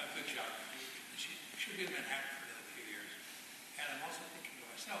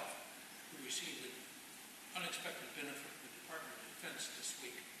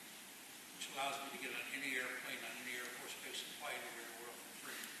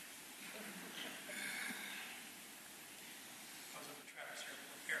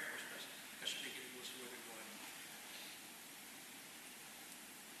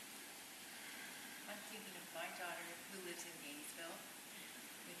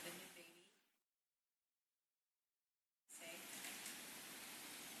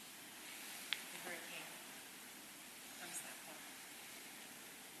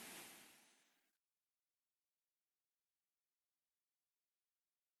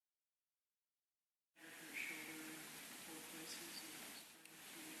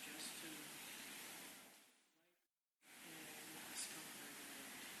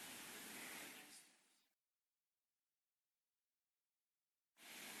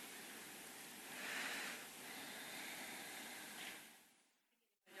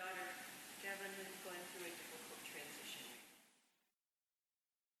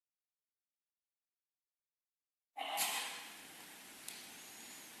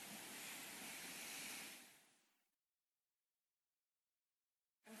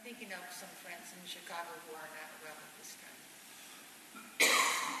 thinking of some friends in Chicago who are not well at this time.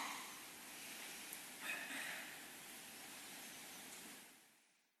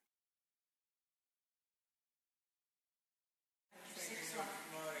 Thinking of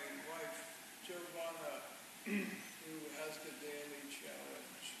my wife, Giovanna, who has the daily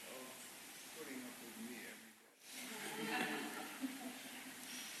challenge of putting up with me every day.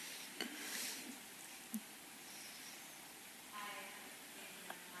 I am thinking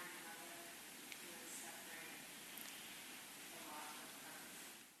of my mother who is suffering the loss of friends.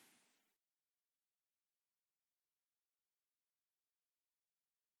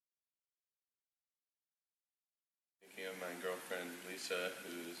 Thinking of my girlfriend Lisa,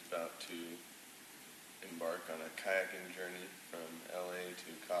 who is about to embark on a kayaking journey from LA to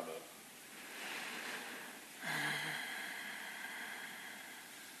Cabo.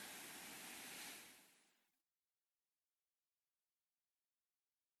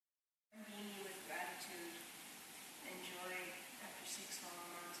 Being with gratitude, enjoy after 6 long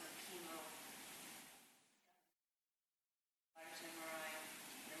months of chemo, doctor's MRI,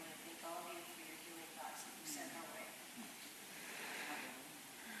 and I want to thank all of you for your healing thoughts that you sent our way.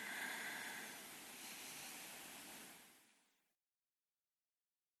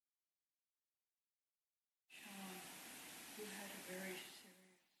 Sean, who had a very serious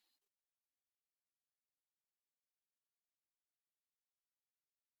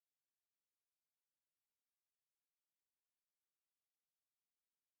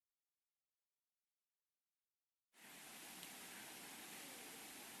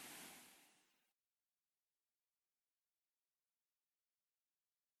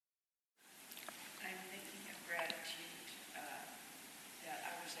I'm thinking of gratitude that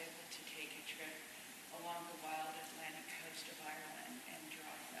I was able to take a trip along the wild Atlantic coast of Ireland and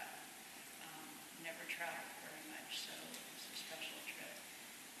Drogheda. Never traveled very much, so it was a special trip.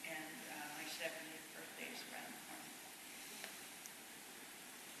 And my 70th birthday is around the corner.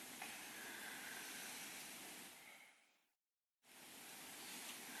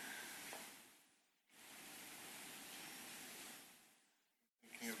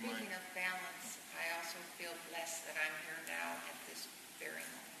 Thinking of my Speaking of balance, I also feel blessed that I'm here now at this very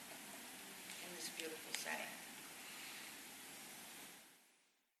moment, in this beautiful setting.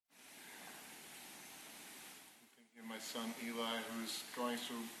 Thinking of my son Eli, who's going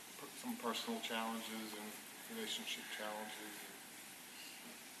through some personal challenges and relationship challenges.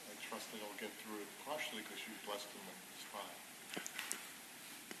 I trust that he'll get through it partially because you blessed him with his spine.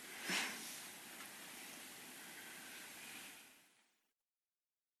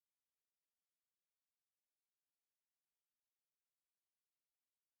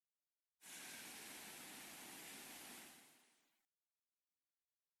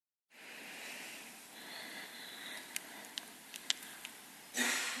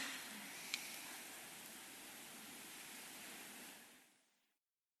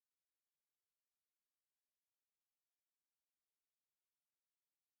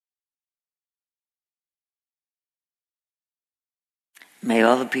 May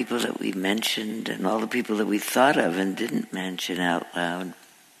all the people that we mentioned and all the people that we thought of and didn't mention out loud,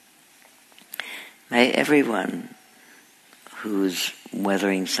 may everyone who's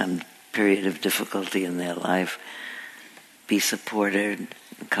weathering some period of difficulty in their life be supported,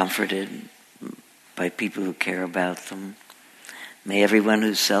 comforted by people who care about them. May everyone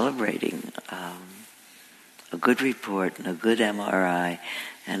who's celebrating a good report and a good MRI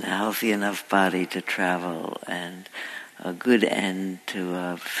and a healthy enough body to travel and a good end to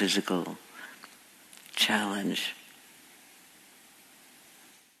a physical challenge.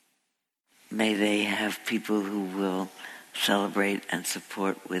 May they have people who will celebrate and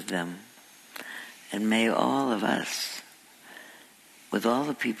support with them. And may all of us, with all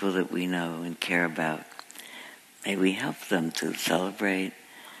the people that we know and care about, may we help them to celebrate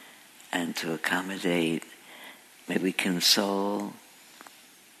and to accommodate. May we console.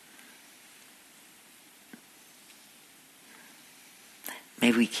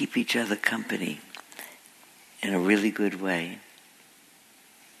 May we keep each other company in a really good way.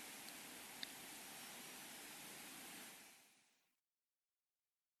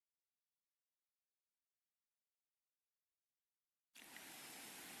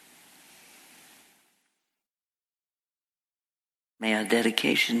 May our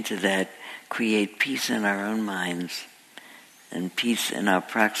dedication to that create peace in our own minds and peace in our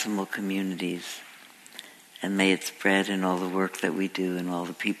proximal communities. And may it spread in all the work that we do and all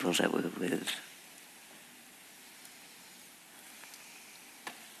the people that we're with.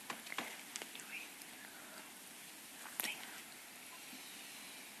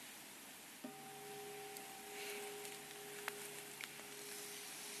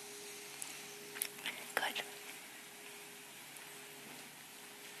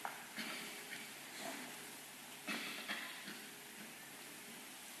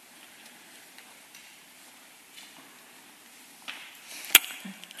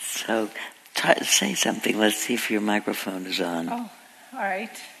 So say something. Let's see if your microphone is on. Oh, all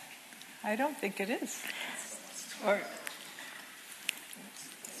right. I don't think it is. Or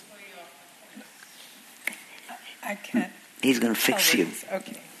I can't. He's going to fix you.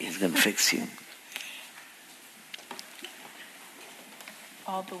 Okay. He's going to fix you.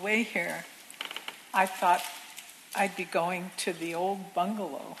 All the way here, I thought I'd be going to the old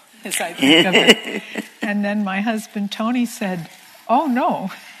bungalow, as I think of it. And then my husband, Toni, said, "Oh,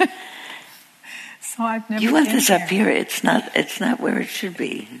 no." So I've never You want been this up here. It's not where it should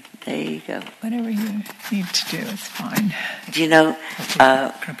be. There you go. Whatever you need to do is fine. Do you know... Can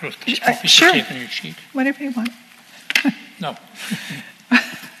I put a piece sure. of tape on your sheet? Whatever you want. No.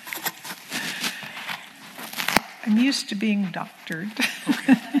 I'm used to being doctored.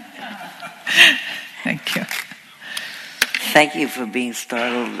 Thank you. Thank you for being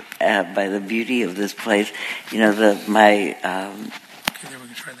startled by the beauty of this place. You know, Okay, then we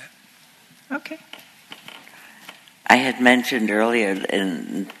can try that. Okay. I had mentioned earlier,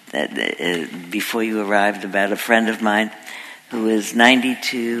 before you arrived, about a friend of mine who is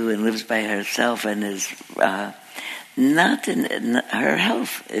 92 and lives by herself and is her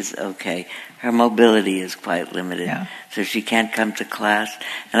health is okay. Her mobility is quite limited, so she can't come to class.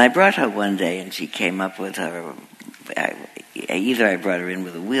 And I brought her one day, and she came up with her. Either I brought her in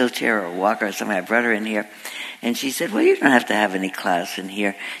with a wheelchair or a walker or something. I brought her in here, and she said, "Well, you don't have to have any class in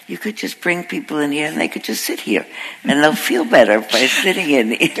here. You could just bring people in here, and they could just sit here, and they'll feel better by sitting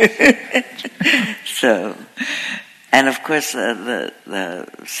in here." So, and of course,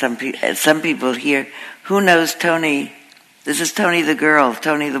 some people here who knows Toni. This is Toni the girl.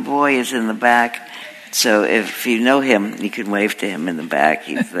 Toni the boy is in the back. So if you know him, you can wave to him in the back.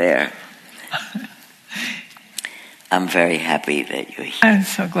 He's there. I'm very happy that you're here. I'm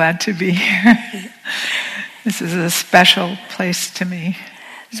so glad to be here. This is a special place to me.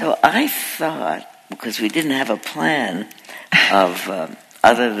 So I thought, because we didn't have a plan of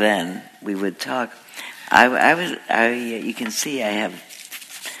other than we would talk, you can see I have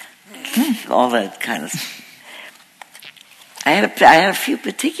all that kind of. I had a few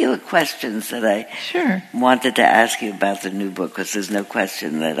particular questions that I wanted to ask you about the new book, because there's no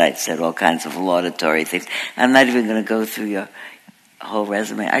question that I said all kinds of laudatory things. I'm not even going to go through your whole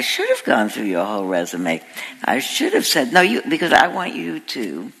resume. I should have gone through your whole resume. I should have said, because I want you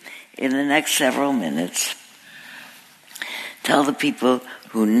to, in the next several minutes, tell the people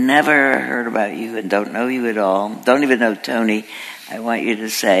who never heard about you and don't know you at all, don't even know Toni, I want you to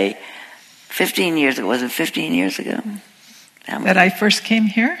say, 15 years ago, was it 15 years ago? That I first came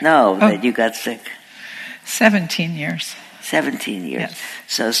here? No, that you got sick. 17 years. 17 years. Yes.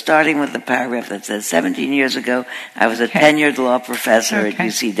 So starting with the paragraph that says, 17 years ago, I was a tenured law professor at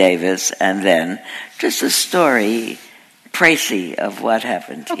UC Davis, and then just a story, précis, of what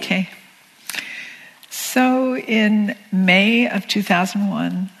happened to you. Okay. So in May of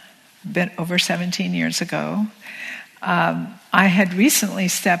 2001, been over 17 years ago, I had recently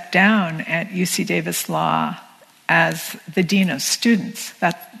stepped down at UC Davis Law as the dean of students.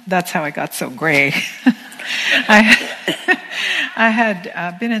 That's how I got so gray. I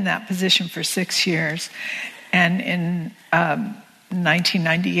had been in that position for 6 years, and in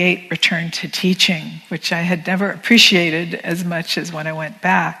 1998 returned to teaching, which I had never appreciated as much as when I went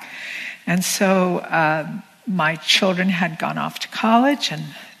back. And so my children had gone off to college, and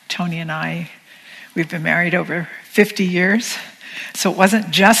Toni and we've been married over 50 years. So it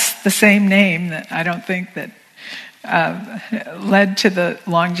wasn't just the same name that I don't think that led to the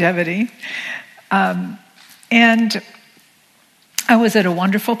longevity. And I was at a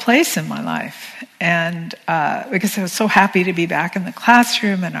wonderful place in my life. And because I was so happy to be back in the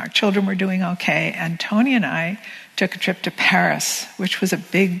classroom, and our children were doing okay. And Toni and I took a trip to Paris, which was a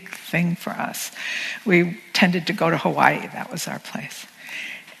big thing for us. We tended to go to Hawaii. That was our place.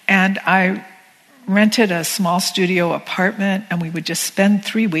 And I rented a small studio apartment, and we would just spend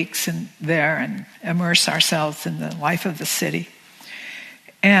 3 weeks in there and immerse ourselves in the life of the city.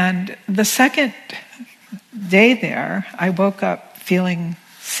 And the second day there, I woke up feeling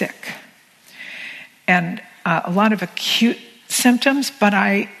sick. And a lot of acute symptoms, but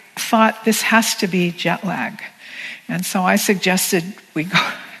I thought this has to be jet lag. And so I suggested we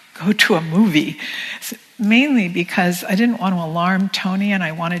go to a movie, mainly because I didn't want to alarm Toni, and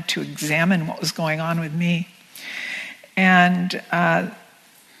I wanted to examine what was going on with me. And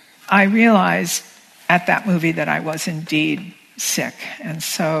I realized at that movie that I was indeed sick. And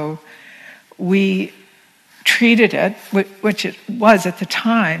so we treated it, which it was at the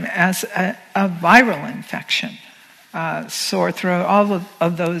time, as a viral infection, sore throat, all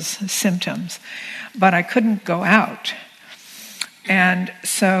of those symptoms. But I couldn't go out. And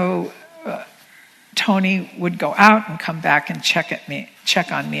so Toni would go out and come back and check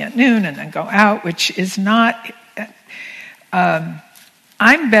on me at noon, and then go out, which is not...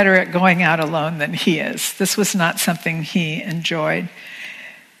 I'm better at going out alone than he is. This was not something he enjoyed.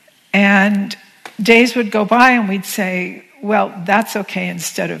 And days would go by and we'd say, well, that's okay.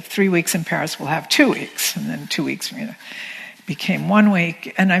 Instead of 3 weeks in Paris, we'll have 2 weeks. And then 2 weeks became 1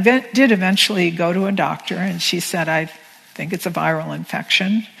 week. And I did eventually go to a doctor, and she said, I think it's a viral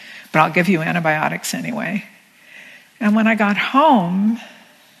infection, but I'll give you antibiotics anyway. And when I got home,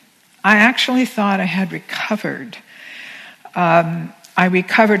 I actually thought I had recovered. I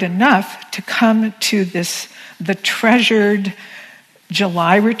recovered enough to come to the treasured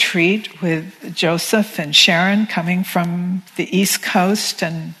July retreat with Joseph and Sharon coming from the East Coast,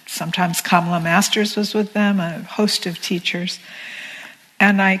 and sometimes Kamala Masters was with them, a host of teachers.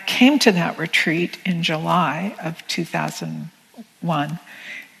 And I came to that retreat in July of 2001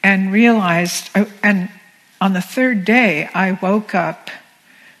 and realized, and on the third day, I woke up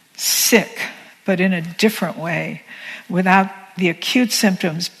sick, but in a different way, without the acute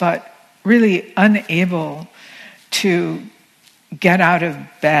symptoms, but really unable to get out of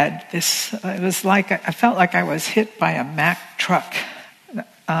bed. It was like I felt like I was hit by a Mack truck.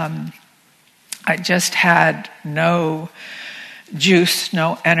 I just had no juice,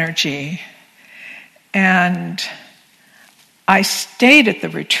 no energy. And I stayed at the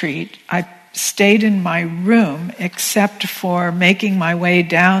retreat. I stayed in my room except for making my way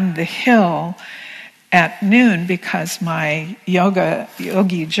down the hill at noon, because my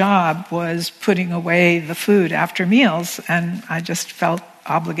yogi job was putting away the food after meals, and I just felt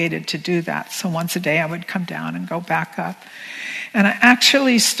obligated to do that. So once a day I would come down and go back up. And I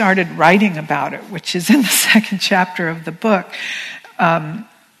actually started writing about it, which is in the second chapter of the book,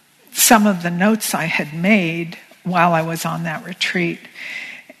 some of the notes I had made while I was on that retreat.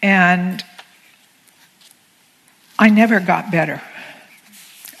 And I never got better.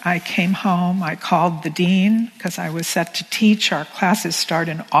 I came home, I called the dean, because I was set to teach. Our classes start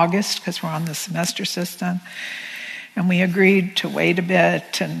in August, because we're on the semester system. And we agreed to wait a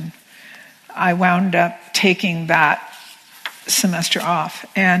bit, and I wound up taking that semester off.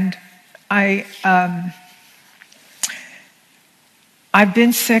 And I've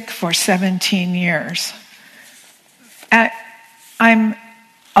been sick for 17 years. I'm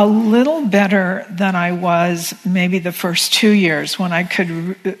a little better than I was maybe the first 2 years when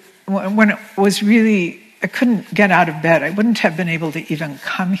when it was really, I couldn't get out of bed. I wouldn't have been able to even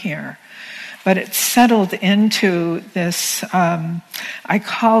come here. But it settled into this, I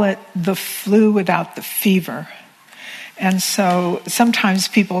call it the flu without the fever. And so sometimes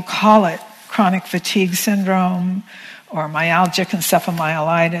people call it chronic fatigue syndrome or myalgic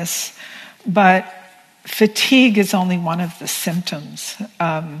encephalomyelitis, but fatigue is only one of the symptoms.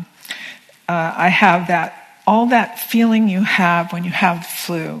 I have all that feeling you have when you have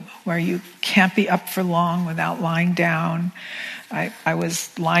flu, where you can't be up for long without lying down. I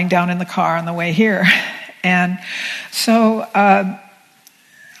was lying down in the car on the way here. And so I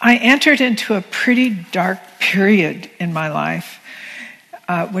entered into a pretty dark period in my life,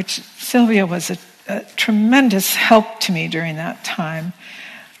 which Sylvia was a tremendous help to me during that time.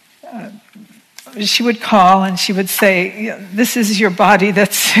 She would call and she would say, this is your body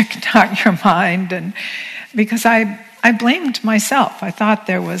that's sick, not your mind. And because I blamed myself. I thought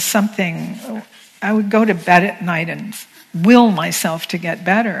there was something. I would go to bed at night and will myself to get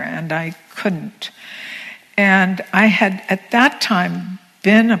better, and I couldn't. And I had, at that time,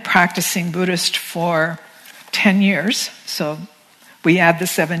 been a practicing Buddhist for 10 years. So we add the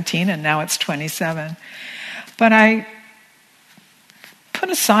 17, and now it's 27. But I put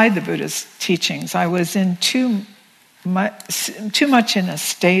aside the Buddha's teachings. I was in too much in a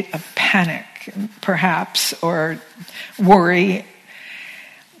state of panic, perhaps, or worry.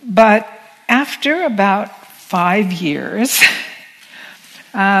 But after about 5 years,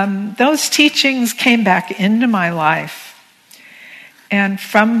 those teachings came back into my life. And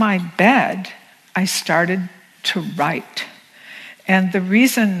from my bed, I started to write. And the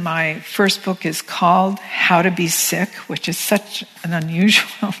reason my first book is called How to Be Sick, which is such an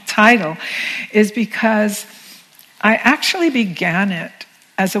unusual title, is because I actually began it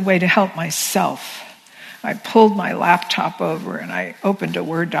as a way to help myself. I pulled my laptop over and I opened a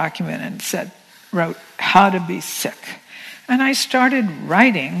Word document and wrote How to Be Sick. And I started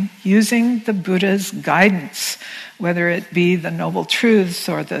writing using the Buddha's guidance, whether it be the Noble Truths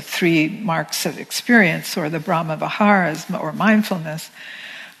or the 3 marks of experience or the Brahma Viharas or mindfulness.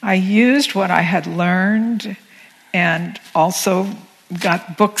 I used what I had learned and also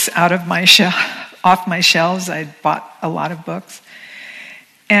got books out of my off my shelves. I bought a lot of books.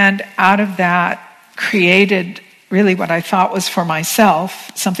 And out of that created really what I thought was for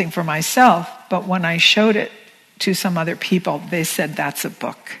myself, something for myself. But when I showed it to some other people, they said, that's a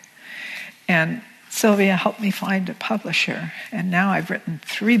book. And Sylvia helped me find a publisher. And now I've written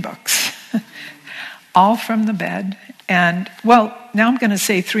 3 books, all from the bed. And, well, now I'm going to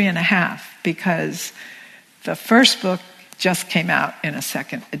say 3.5, because the first book just came out in a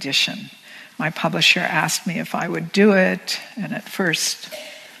second edition. My publisher asked me if I would do it, and at first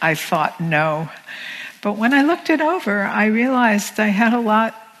I thought no. But when I looked it over, I realized I had a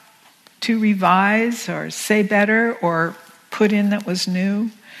lot to revise or say better or put in that was new.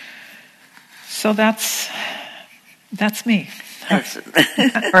 So that's me.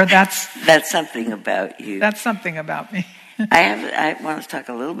 Or that's something about you. That's something about me. I want to talk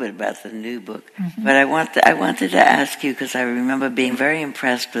a little bit about the new book, but I wanted to ask you, because I remember being very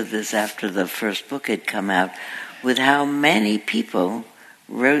impressed with this after the first book had come out, with how many people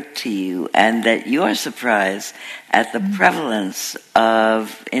wrote to you, and that you're surprised at the prevalence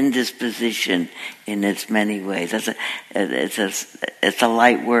of indisposition in its many ways. It's a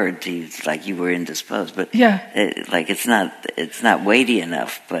light word to use, like you were indisposed, but it's not weighty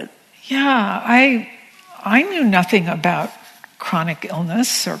enough. But I knew nothing about chronic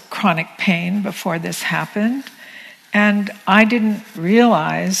illness or chronic pain before this happened. And I didn't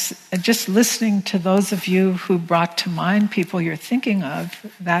realize, just listening to those of you who brought to mind people you're thinking of,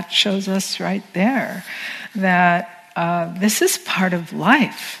 that shows us right there that this is part of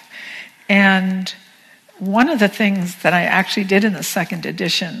life. And one of the things that I actually did in the second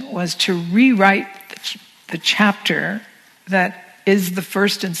edition was to rewrite the chapter that is the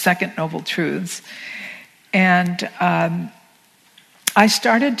first and second Noble Truths. And I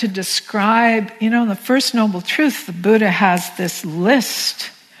started to describe, in the first Noble Truth, the Buddha has this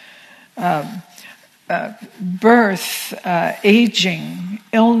list of birth, aging,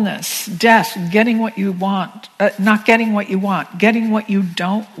 illness, death, getting what you want, not getting what you want, getting what you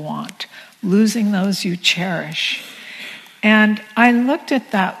don't want, losing those you cherish. And I looked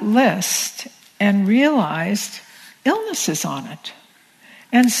at that list and realized illness is on it.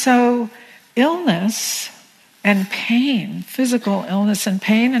 And so illness and pain, physical illness and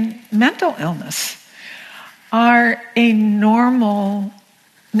pain and mental illness, are a natural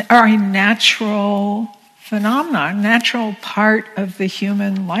phenomenon, a natural part of the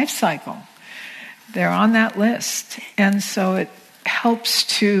human life cycle. They're on that list. And so it helps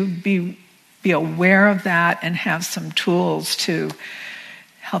to be aware of that and have some tools to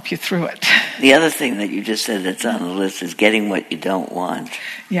help you through it. The other thing that you just said that's on the list is getting what you don't want.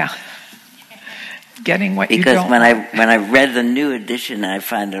 Yeah. Getting what you don't want. Because when I read the new edition, I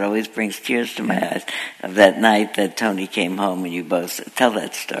find it always brings tears to my eyes of that night that Toni came home and you both tell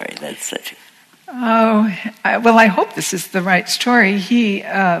that story. That's such a... I hope this is the right story.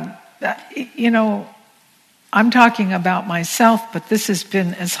 I'm talking about myself, but this has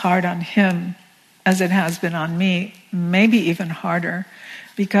been as hard on him as it has been on me, maybe even harder,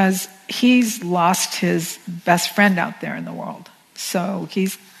 because he's lost his best friend out there in the world. So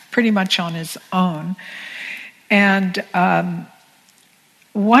he's pretty much on his own. And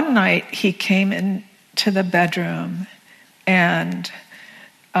one night he came into the bedroom and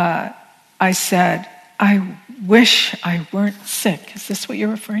I said, I wish I weren't sick. Is this what you're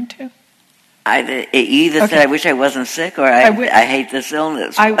referring to? You either said, I wish I wasn't sick, or I hate this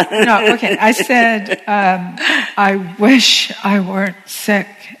illness. I said, I wish I weren't sick.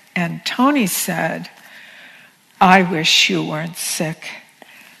 And Toni said, I wish you weren't sick.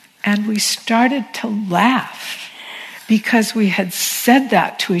 And we started to laugh because we had said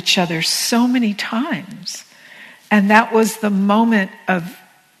that to each other so many times. And that was the moment of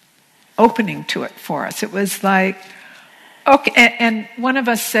opening to it for us. It was like, okay, and one of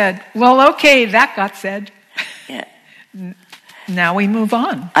us said, well, okay, that got said. Yeah. Now we move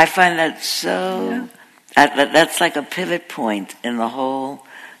on. I find that so, that's like a pivot point in the whole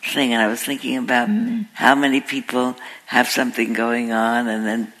thing. And I was thinking about how many people have something going on and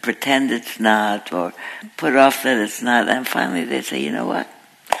then pretend it's not, or put off that it's not. And finally they say, you know what?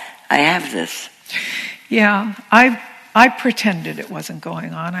 I have this. Yeah, I pretended it wasn't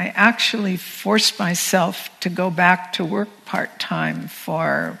going on. I actually forced myself to go back to work part-time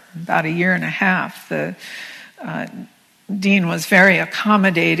for about 1.5 years. The dean was very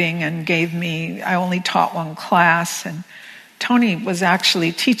accommodating and gave me, I only taught one class, and Toni was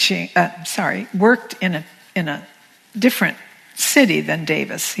actually worked in a different city than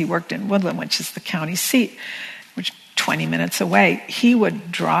Davis. He worked in Woodland, which is the county seat, which 20 minutes away. He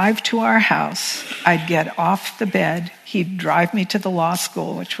would drive to our house. I'd get off the bed. He'd drive me to the law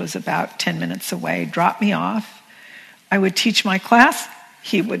school, which was about 10 minutes away, drop me off. I would teach my class.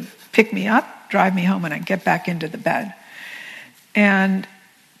 He would pick me up, drive me home, and I'd get back into the bed. And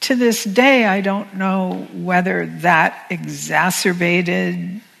to this day, I don't know whether that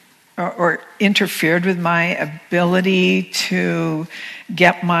exacerbated or interfered with my ability to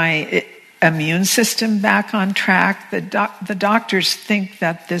get my immune system back on track. The doctors think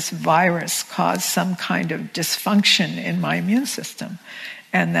that this virus caused some kind of dysfunction in my immune system,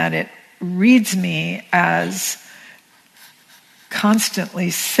 and that it reads me as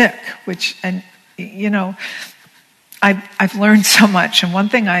constantly sick, I've learned so much. And one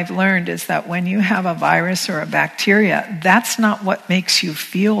thing I've learned is that when you have a virus or a bacteria, that's not what makes you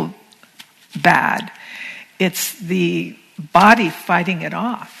feel bad. It's the body fighting it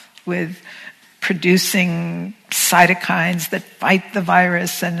off with producing cytokines that fight the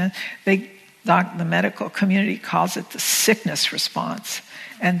virus, and the medical community calls it the sickness response.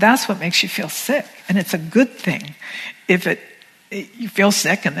 And that's what makes you feel sick. And it's a good thing if you feel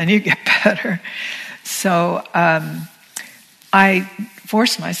sick and then you get better. So I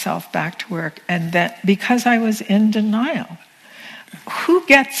forced myself back to work, and that because I was in denial. Who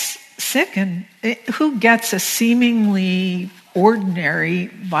gets sick and who gets a seemingly ordinary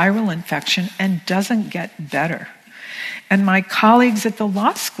viral infection and doesn't get better? And my colleagues at the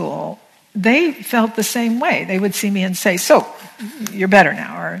law school, they felt the same way. They would see me and say, "So, you're better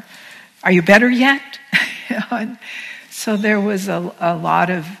now," or "Are you better yet?" And so there was a lot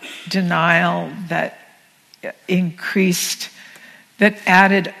of denial that increased, that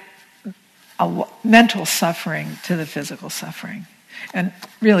added mental suffering to the physical suffering. And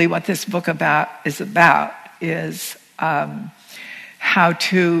really what this book is how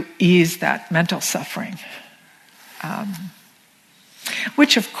to ease that mental suffering,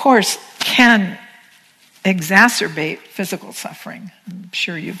 which of course can exacerbate physical suffering. I'm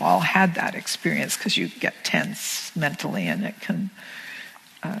sure you've all had that experience because you get tense mentally, and it can,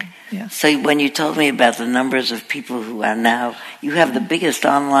 So when you told me about the numbers of people who are now, you have the biggest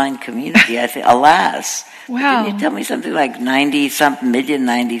online community, I think, alas. Well, can you tell me something like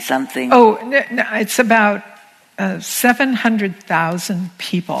 90-something? Oh, no, it's about 700,000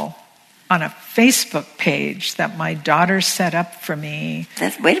 people on a Facebook page that my daughter set up for me.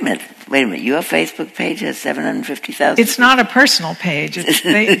 Wait a minute. Your Facebook page has 750,000? It's not a personal page.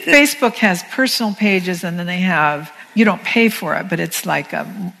 Facebook has personal pages, and then they have, you don't pay for it, but it's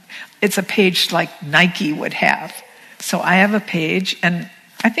a page like Nike would have. So I have a page, and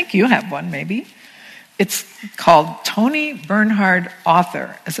I think you have one maybe. It's called Toni Bernhard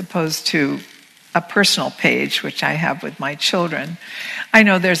Author, as opposed to a personal page, which I have with my children. I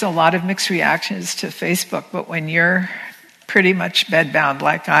know there's a lot of mixed reactions to Facebook, but when you're pretty much bedbound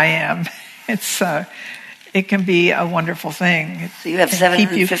like I am, it can be a wonderful thing. So you have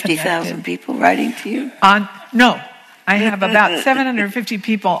 750,000 people writing to you? No, I have about 750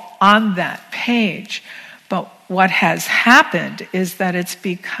 people on that page. But what has happened is that it's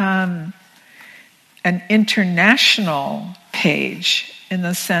become an international page in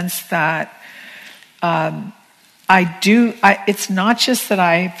the sense that it's not just that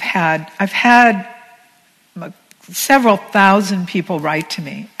I've had several thousand people write to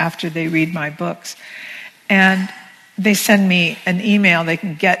me after they read my books, and they send me an email. They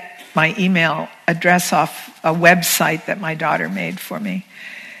can get my email address off a website that my daughter made for me.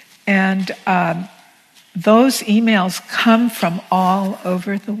 And those emails come from all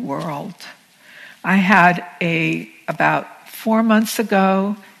over the world. I had about 4 months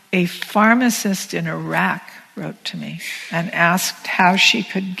ago, a pharmacist in Iraq wrote to me and asked how she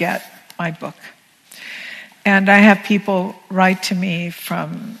could get my book. And I have people write to me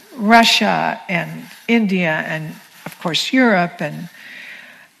from Russia and India and, of course, Europe. And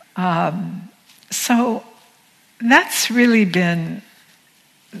so that's been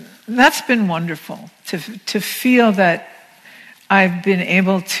wonderful to feel that I've been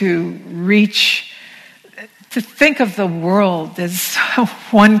able to think of the world as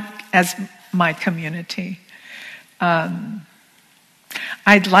as my community. I'd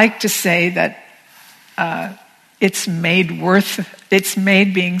like to say that it's made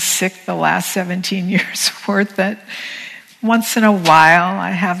being sick the last 17 years worth it. Once in a while,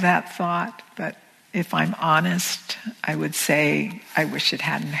 I have that thought, but if I'm honest, I would say I wish it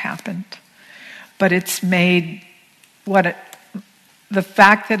hadn't happened. But it's made the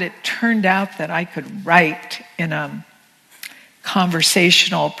fact that it turned out that I could write in a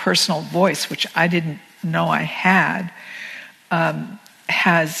conversational, personal voice, which I didn't know I had,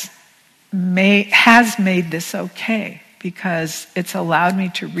 has has made this okay, because it's allowed me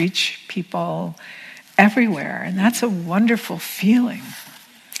to reach people everywhere, and that's a wonderful feeling.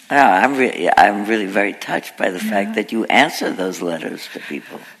 I'm really very touched by the fact that you answer those letters to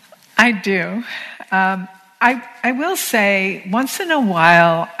people. I do. I will say, once in a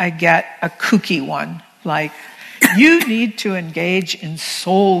while, I get a kooky one, like, you need to engage in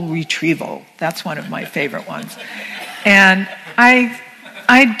soul retrieval. That's one of my favorite ones. And I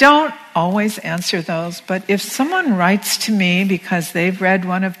don't always answer those, but if someone writes to me because they've read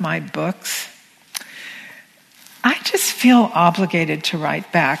one of my books, I just feel obligated to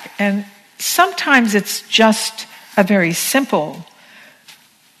write back. And sometimes it's just a very simple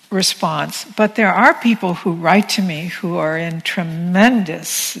response, but there are people who write to me who are in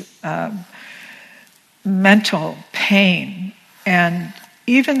tremendous mental pain, and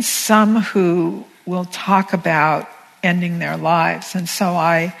even some who will talk about ending their lives. And so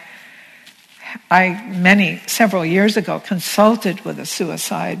I several years ago consulted with a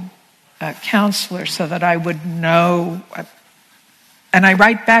suicide counselor so that I would know, and I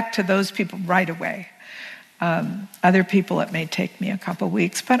write back to those people right away. Other people, it may take me a couple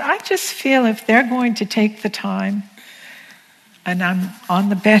weeks, but I just feel if they're going to take the time, and I'm on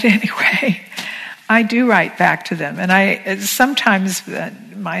the bed anyway, I do write back to them. And sometimes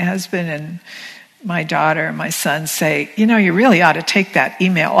my husband and my daughter and my son say, you really ought to take that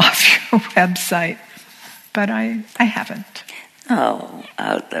email off your website. But I haven't. Oh,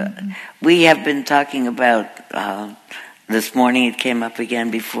 we have been talking about, this morning it came up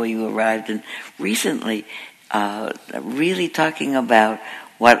again before you arrived, and recently really talking about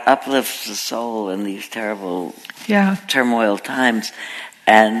what uplifts the soul in these terrible turmoil times,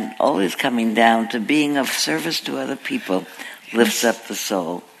 and always coming down to being of service to other people lifts up the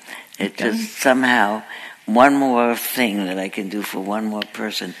soul. It just somehow, one more thing that I can do for one more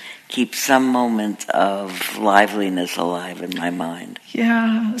person keeps some moment of liveliness alive in my mind.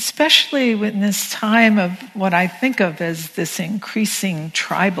 Yeah, especially in this time of what I think of as this increasing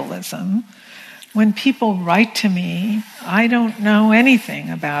tribalism. When people write to me, I don't know anything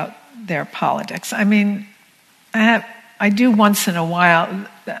about their politics. I mean, I do once in a while.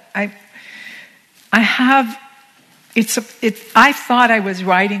 I thought I was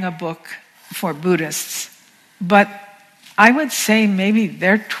writing a book for Buddhists, but I would say maybe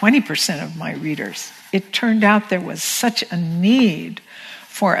they're 20% of my readers. It turned out there was such a need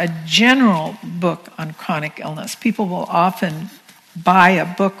for a general book on chronic illness. People will often buy a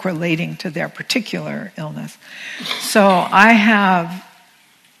book relating to their particular illness. So I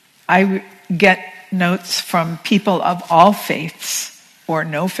get notes from people of all faiths or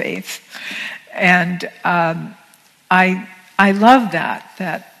no faith, and I love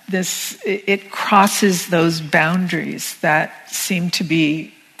that it crosses those boundaries that seem to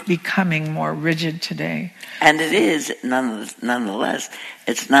be becoming more rigid today. And it is, nonetheless,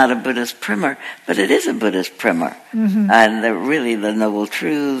 it's not a Buddhist primer, but it is a Buddhist primer. Mm-hmm. And really the Noble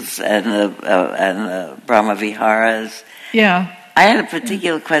Truths and the Brahma Viharas. Yeah. I had a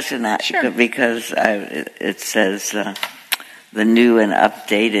particular question because it says the new and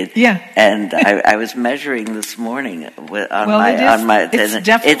updated. Yeah. And I was measuring this morning it's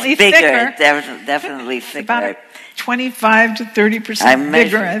definitely bigger. thicker. It's definitely thicker. It's about 25 to 30%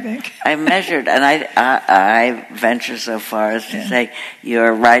 bigger, I think. I measured, and I venture so far as to say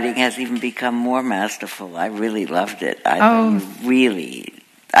your writing has even become more masterful. I really loved it. I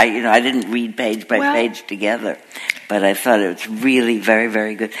didn't read page by page together, but I thought it was really very,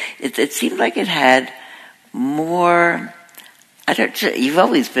 very good. It seemed like it had more. You've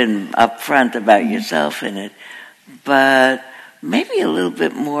always been upfront about yourself in it, but maybe a little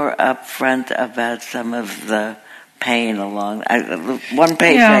bit more upfront about some of the pain along. One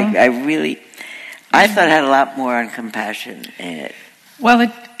page I thought had a lot more on compassion in it.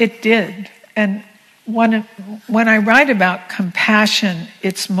 Well, it did. And when I write about compassion,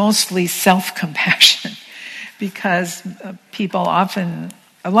 it's mostly self-compassion, because a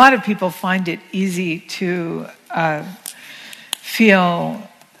lot of people find it easy to feel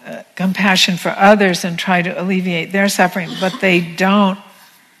compassion for others and try to alleviate their suffering, but they don't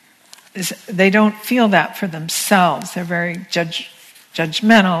feel that for themselves. They're very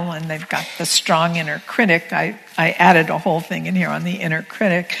judgmental, and they've got the strong inner critic. I added a whole thing in here on the inner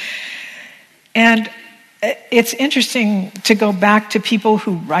critic. And it's interesting to go back to people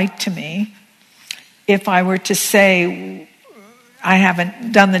who write to me. If I were to say, I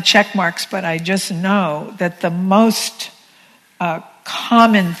haven't done the check marks, but I just know that the most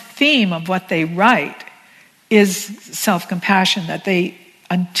common theme of what they write is self-compassion, that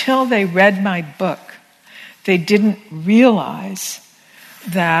until they read my book, they didn't realize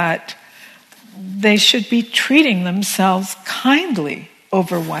that they should be treating themselves kindly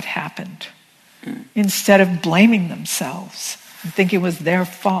over what happened instead of blaming themselves and think it was their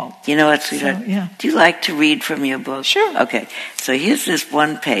fault. You know what, sweetheart? So, yeah. Do you like to read from your book? Sure. Okay. So here's this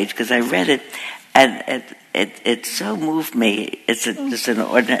one page, because I read it, and it so moved me. It's an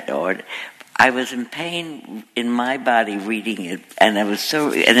ordinary. I was in pain in my body reading it, and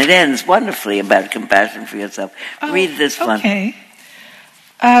it ends wonderfully about compassion for yourself. Read this one. Okay.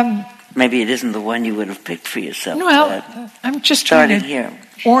 Maybe it isn't the one you would have picked for yourself. Well, I'm just trying to here.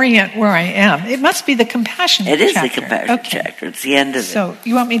 orient where I am. It must be the compassion chapter. It is the compassion chapter. It's the end of it. So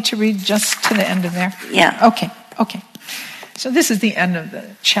you want me to read just to the end of there? Yeah. Okay. So this is the end of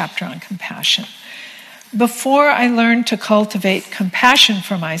the chapter on compassion. Before I learned to cultivate compassion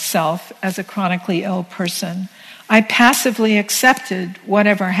for myself as a chronically ill person, I passively accepted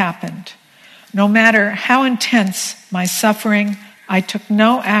whatever happened. No matter how intense my suffering, I took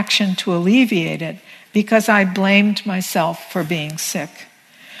no action to alleviate it because I blamed myself for being sick.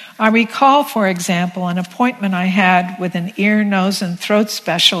 I recall, for example, an appointment I had with an ear, nose, and throat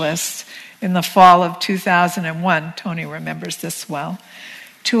specialist in the fall of 2001. Toni remembers this well.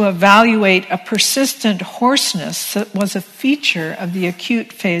 To evaluate a persistent hoarseness that was a feature of the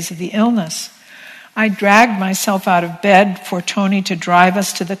acute phase of the illness. I dragged myself out of bed for Toni to drive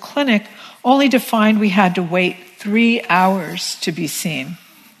us to the clinic, only to find we had to wait 3 hours to be seen.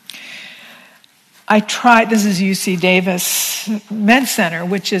 This is UC Davis Med Center,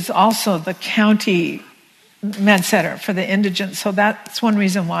 which is also the county med center for the indigent, so that's one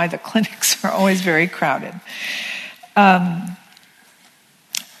reason why the clinics are always very crowded.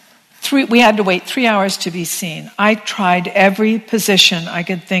 We had to wait 3 hours to be seen. I tried every position I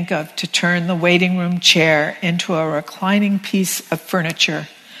could think of to turn the waiting room chair into a reclining piece of furniture.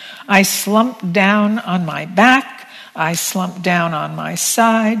 I slumped down on my back. I slumped down on my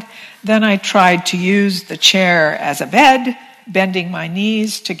side. Then I tried to use the chair as a bed, bending my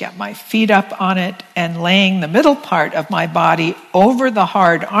knees to get my feet up on it and laying the middle part of my body over the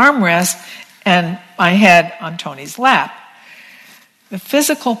hard armrest and my head on Toni's lap. The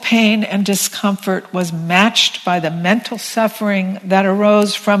physical pain and discomfort was matched by the mental suffering that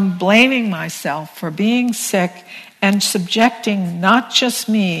arose from blaming myself for being sick and subjecting not just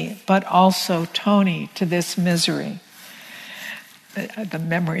me, but also Toni to this misery. The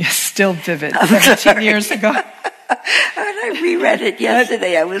memory is still vivid. 17 years ago. When I reread it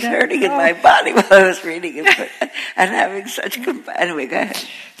yesterday, I was hurting in my body while I was reading it and having such anyway, go ahead.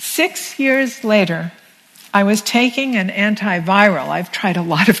 6 years later, I was taking an antiviral. I've tried a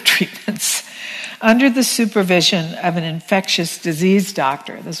lot of treatments under the supervision of an infectious disease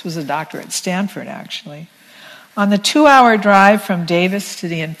doctor. This was a doctor at Stanford, actually. On the 2-hour drive from Davis to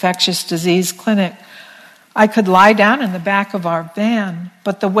the infectious disease clinic, I could lie down in the back of our van,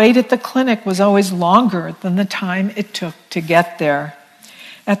 but the wait at the clinic was always longer than the time it took to get there.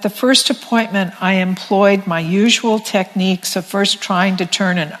 At the first appointment, I employed my usual techniques of first trying to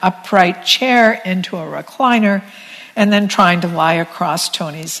turn an upright chair into a recliner and then trying to lie across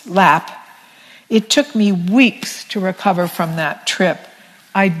Toni's lap. It took me weeks to recover from that trip.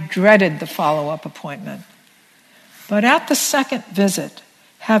 I dreaded the follow-up appointment. But at the second visit,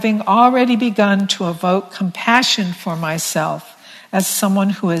 having already begun to evoke compassion for myself as someone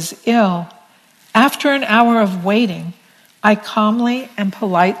who is ill, after an hour of waiting, I calmly and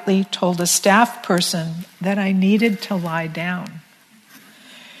politely told a staff person that I needed to lie down.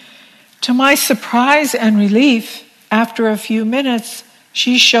 To my surprise and relief, after a few minutes,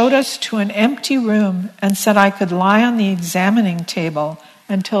 she showed us to an empty room and said I could lie on the examining table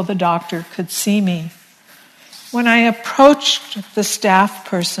until the doctor could see me. When I approached the staff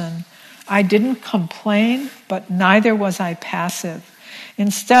person, I didn't complain, but neither was I passive.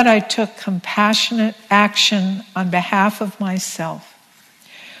 Instead, I took compassionate action on behalf of myself.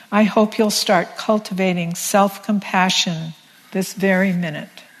 I hope you'll start cultivating self-compassion this very minute.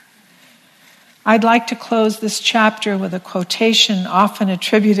 I'd like to close this chapter with a quotation often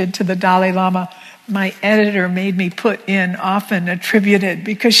attributed to the Dalai Lama. My editor made me put in often attributed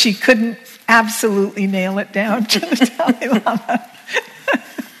because she couldn't absolutely nail it down to the Dalai Lama.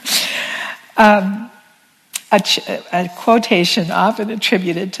 A quotation often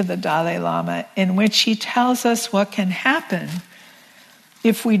attributed to the Dalai Lama in which he tells us what can happen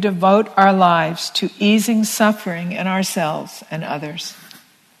if we devote our lives to easing suffering in ourselves and others.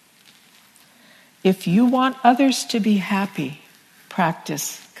 If you want others to be happy,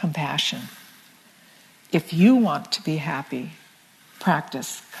 practice compassion. If you want to be happy,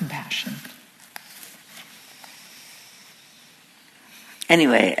 practice compassion.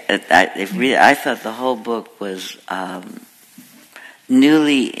 Anyway, I thought the whole book was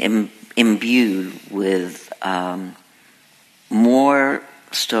newly imbued with more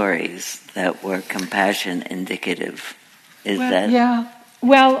stories that were compassion indicative. Is that? Yeah.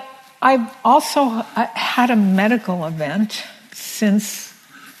 Well, I've also had a medical event since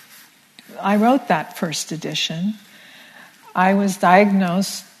I wrote that first edition. I was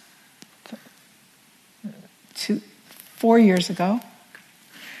diagnosed 4 years ago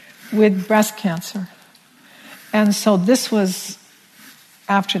with breast cancer. And so this was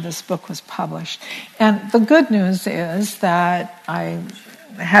after this book was published. And the good news is that I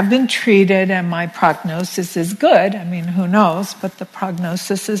have been treated and my prognosis is good. I mean, who knows? But the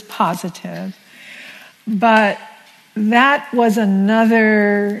prognosis is positive. But that was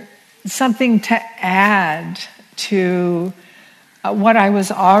something to add to what I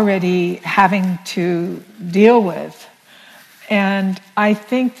was already having to deal with. And I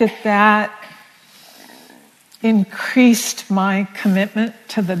think that increased my commitment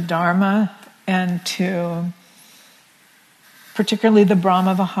to the Dharma and to particularly the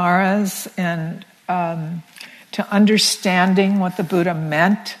Brahma Viharas and to understanding what the Buddha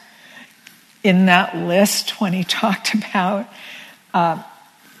meant in that list when he talked about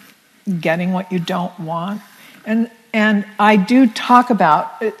getting what you don't want. And I do talk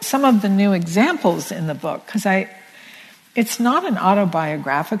about some of the new examples in the book because it's not an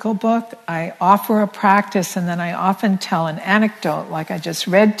autobiographical book. I offer a practice and then I often tell an anecdote like I just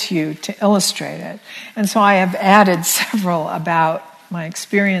read to you to illustrate it. And so I have added several about my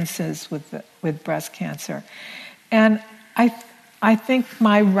experiences with breast cancer. And I think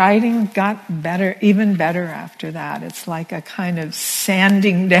my writing got better, even better after that. It's like a kind of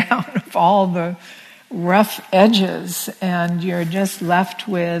sanding down of all the rough edges and you're just left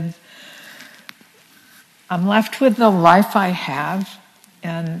with I'm left with the life I have,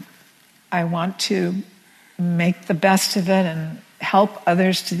 and I want to make the best of it and help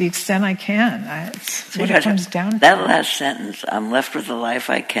others to the extent I can. It's what it comes down to. That last sentence, I'm left with the life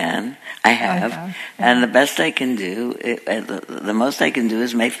I have, yeah. and the best I can do, the most I can do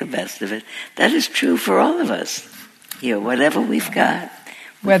is make the best of it. That is true for all of us. Whatever we've got.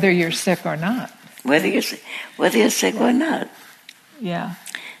 Whether you're sick or not. Whether you're sick or not. Yeah.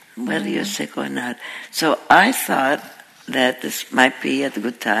 Whether you're sick or not. So I thought that this might be at a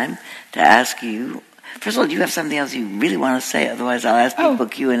good time to ask you, first of all, do you have something else you really want to say? Otherwise I'll ask people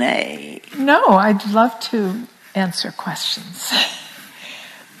Q&A. No, I'd love to answer questions.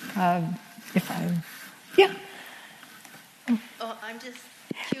 Yeah. Oh, I'm just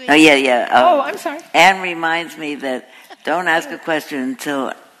Q&A. Oh, yeah. I'm sorry. Anne reminds me that don't ask a question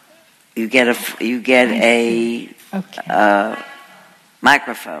until you get a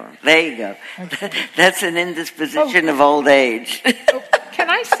microphone. There you go. Okay. That's an indisposition of old age. Can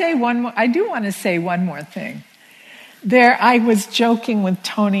I say one more? I do want to say one more thing. I was joking with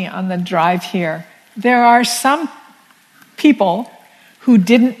Toni on the drive here. There are some people who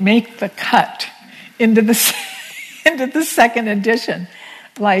didn't make the cut into the second edition,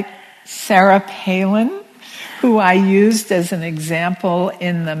 like Sarah Palin, who I used as an example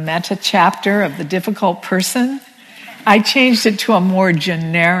in the metta chapter of the difficult person. I changed it to a more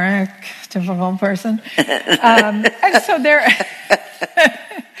generic difficult person.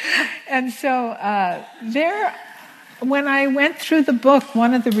 When I went through the book,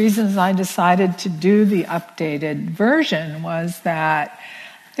 one of the reasons I decided to do the updated version was that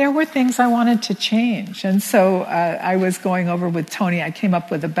there were things I wanted to change. And so I was going over with Toni. I came up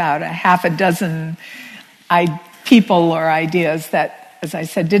with about a half a dozen people or ideas that, as I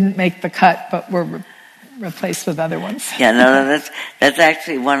said, didn't make the cut, but were replaced with other ones. Yeah, no, that's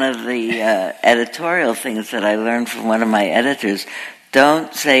actually one of the editorial things that I learned from one of my editors.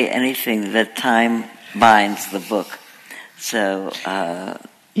 Don't say anything that time binds the book. So,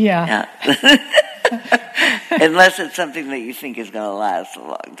 yeah. Unless it's something that you think is going to last a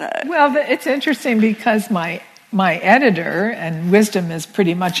long time. Well, it's interesting because my editor, and Wisdom is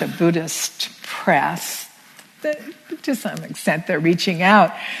pretty much a Buddhist press. To some extent, they're reaching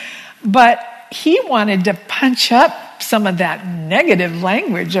out. But he wanted to punch up some of that negative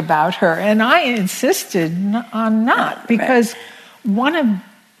language about her, and I insisted on not, because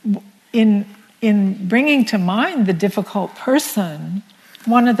in bringing to mind the difficult person,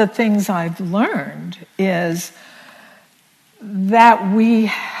 one of the things I've learned is that we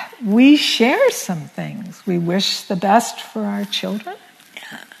share some things. We wish the best for our children.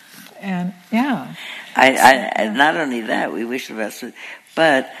 And not only that, we wish the best,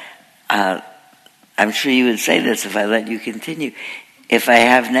 but I'm sure you would say this if I let you continue. If I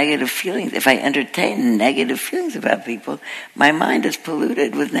have negative feelings, if I entertain negative feelings about people, my mind is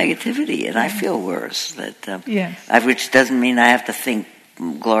polluted with negativity, and I feel worse. Which doesn't mean I have to think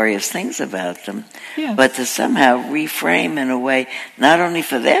glorious things about them, Yes. but to somehow reframe in a way, not only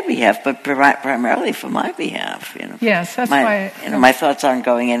for their behalf, but primarily for my behalf. Yes, that's why. My thoughts aren't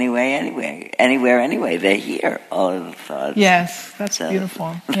going anywhere anyway. They're here, all of the thoughts. Yes, that's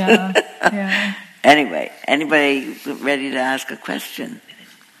beautiful. Yeah, yeah. Anyway, anybody ready to ask a question?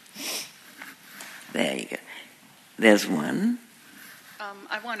 There you go. There's one.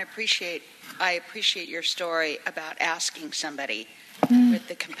 I appreciate your story about asking somebody with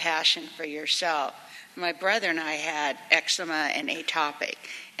the compassion for yourself. My brother and I had eczema and atopic,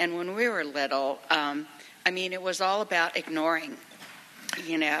 and when we were little, it was all about ignoring,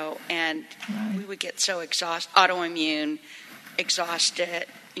 and we would get so exhausted, autoimmune, exhausted,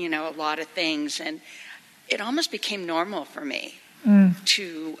 a lot of things, and it almost became normal for me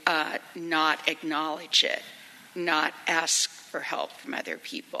to not acknowledge it, not ask for help from other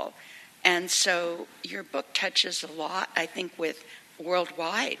people. And so your book touches a lot, I think, with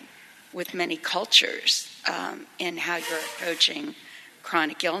worldwide, with many cultures, in how you're approaching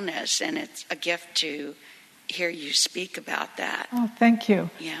chronic illness. And it's a gift to hear you speak about that. Oh, thank you.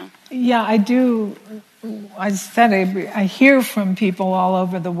 Yeah. Yeah, I do. I said I hear from people all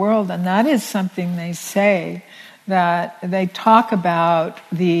over the world, and that is something they say, that they talk about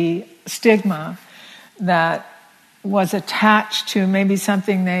the stigma that was attached to maybe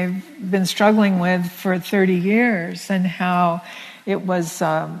something they've been struggling with for 30 years and how it was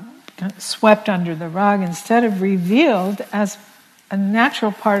swept under the rug instead of revealed as a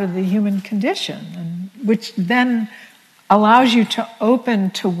natural part of the human condition, and which then allows you to open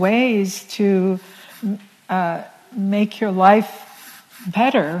to ways to make your life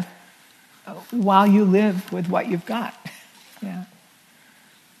better while you live with what you've got. Yeah.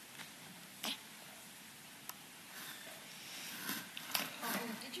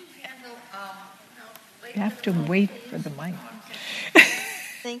 You have to wait for the mic.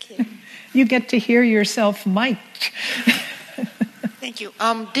 Thank you. You get to hear yourself mic'd. Thank you.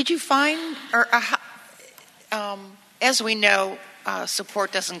 Did you find, as we know,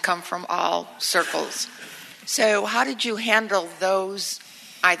 support doesn't come from all circles. So how did you handle those,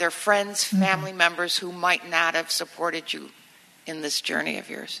 either friends, family members who might not have supported you in this journey of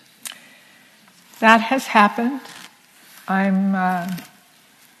yours? That has happened.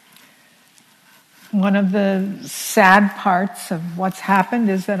 One of the sad parts of what's happened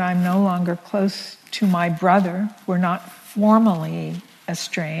is that I'm no longer close to my brother. We're not formally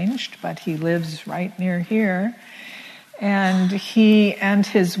estranged, but he lives right near here. And he and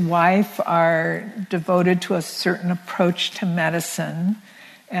his wife are devoted to a certain approach to medicine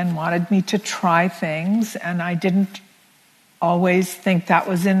and wanted me to try things, and I didn't always think that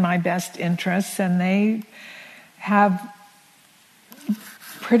was in my best interests, and they have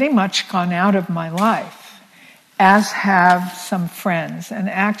pretty much gone out of my life, as have some friends. And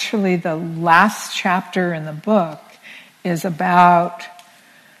actually the last chapter in the book is about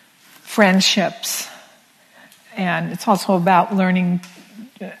friendships, and it's also about learning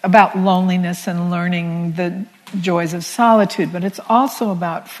about loneliness and learning the joys of solitude, but it's also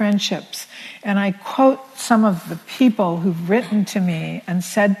about friendships. And I quote some of the people who've written to me and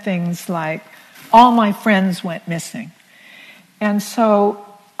said things like, all my friends went missing. And so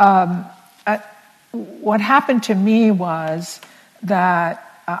what happened to me was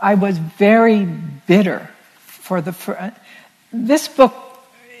that I was very bitter for this book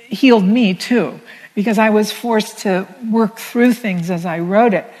healed me too, because I was forced to work through things as I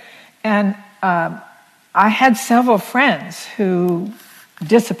wrote it. And I had several friends who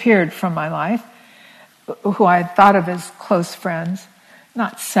disappeared from my life, who I thought of as close friends.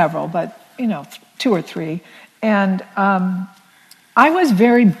 Not several, but 2 or 3. And I was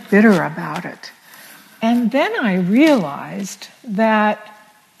very bitter about it. And then I realized that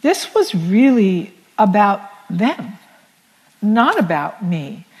this was really about them, not about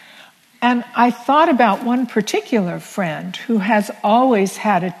me. And I thought about one particular friend who has always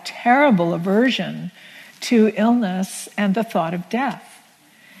had a terrible aversion to illness and the thought of death.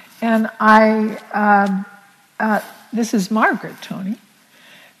 And this is Margaret, Toni.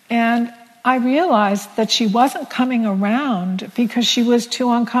 And I realized that she wasn't coming around because she was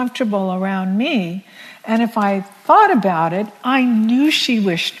too uncomfortable around me. And if I thought about it, I knew she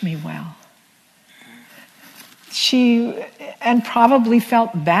wished me well. And probably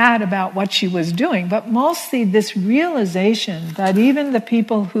felt bad about what she was doing, but mostly this realization that even the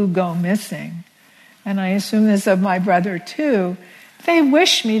people who go missing, and I assume this of my brother too, they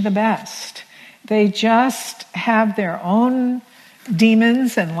wish me the best. They just have their own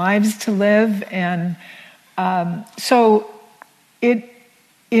demons and lives to live, and so it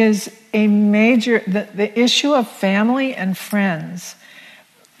is a major, the issue of family and friends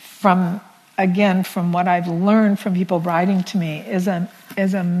from what I've learned from people writing to me, is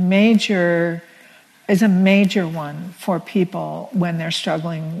a major one for people when they're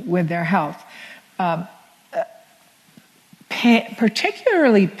struggling with their health.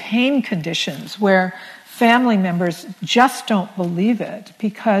 Particularly pain conditions where family members just don't believe it,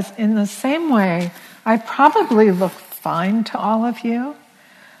 because in the same way, I probably look fine to all of you,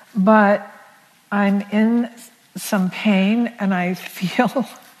 but I'm in some pain and I feel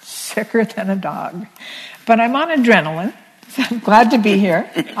sicker than a dog. But I'm on adrenaline, so I'm glad to be here.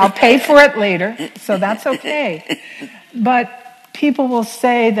 I'll pay for it later, so that's okay. But people will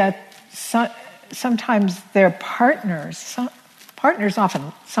say that sometimes their partners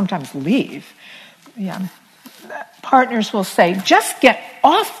often sometimes leave. Yeah. Partners will say, just get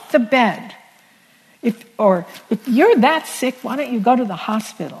off the bed. If you're that sick, why don't you go to the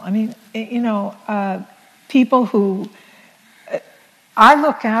hospital? I mean, people who... I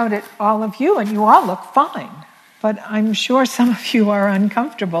look out at all of you and you all look fine, but I'm sure some of you are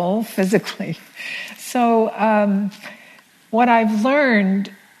uncomfortable physically. So what I've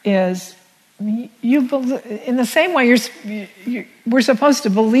learned is, in the same way we're supposed to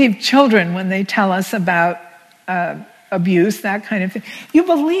believe children when they tell us about abuse, that kind of thing. You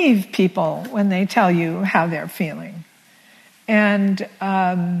believe people when they tell you how they're feeling. And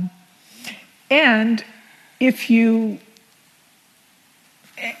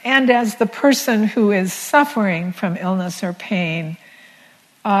as the person who is suffering from illness or pain,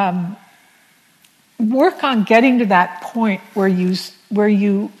 work on getting to that point where you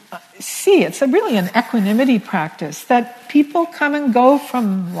see, it's really an equanimity practice, that people come and go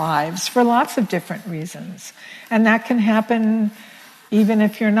from lives for lots of different reasons. And that can happen even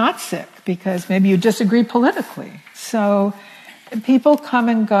if you're not sick, because maybe you disagree politically. So people come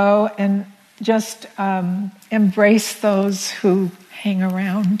and go, and just embrace those who hang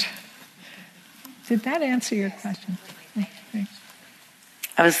around. Did that answer your question? Thanks.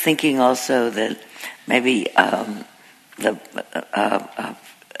 I was thinking also that maybe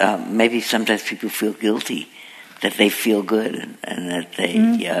maybe sometimes people feel guilty that they feel good and that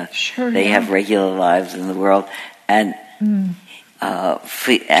they have regular lives in the world, and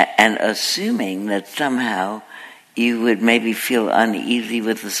assuming that somehow you would maybe feel uneasy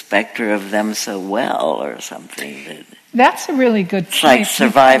with the specter of them so well or something. That's a really good point. It's like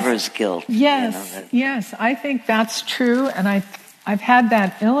survivor's guilt. Yes, yes, I think that's true, and I've had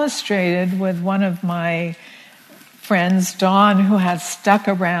that illustrated with one of my friends, Dawn, who has stuck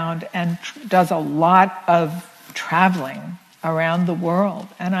around and does a lot of traveling around the world.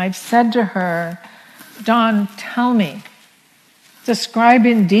 And I've said to her, Dawn, tell me, describe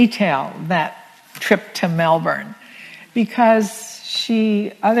in detail that trip to Melbourne, because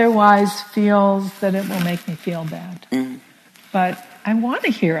she otherwise feels that it will make me feel bad. But I want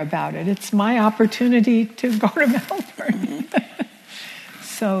to hear about it. It's my opportunity to go to Melbourne.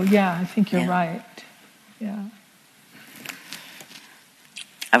 So, yeah, I think you're right. Yeah.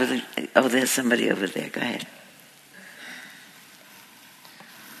 There's somebody over there. Go ahead.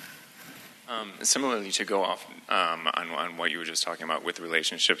 Similarly, to go off on what you were just talking about with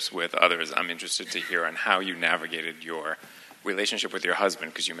relationships with others, I'm interested to hear on how you navigated your relationship with your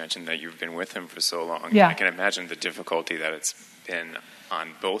husband, because you mentioned that you've been with him for so long. Yeah. I can imagine the difficulty that it's been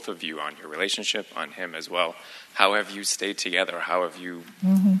on both of you, on your relationship, on him as well. How have you stayed together? How have you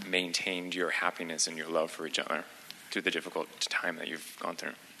maintained your happiness and your love for each other through the difficult time that you've gone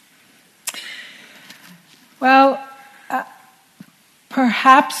through? Well,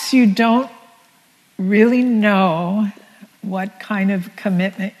 perhaps you don't really know what kind of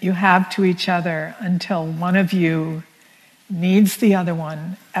commitment you have to each other until one of you needs the other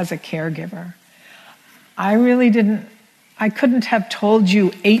one as a caregiver. I couldn't have told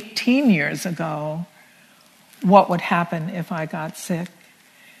you 18 years ago what would happen if I got sick.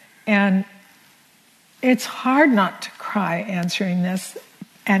 And it's hard not to cry answering this,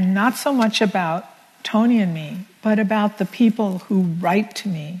 and not so much about Toni and me, but about the people who write to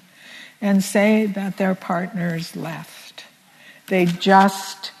me and say that their partners left.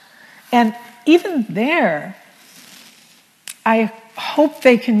 And even there, I hope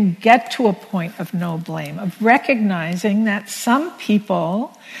they can get to a point of no blame, of recognizing that some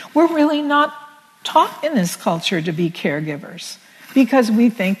people, we're really not taught in this culture to be caregivers, because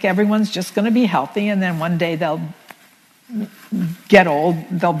we think everyone's just going to be healthy and then one day they'll get old,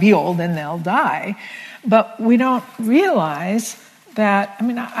 they'll be old and they'll die. But we don't realize that,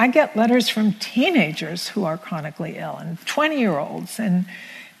 I get letters from teenagers who are chronically ill and 20-year-olds.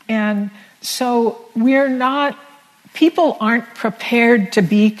 And so people aren't prepared to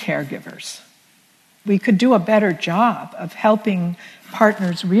be caregivers. we could do a better job of helping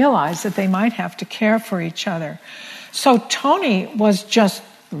partners realize that they might have to care for each other. So Toni was just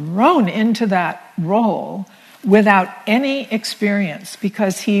thrown into that role without any experience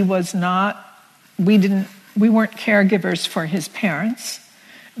because he was not, we weren't caregivers for his parents.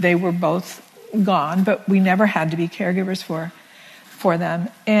 They were both gone, but we never had to be caregivers for them.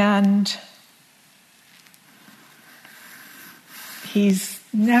 And he's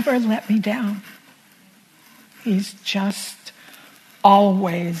never let me down. He's just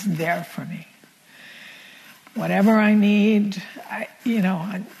always there for me. Whatever I need, I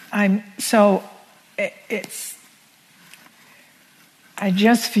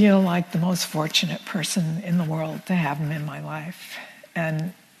just feel like the most fortunate person in the world to have him in my life.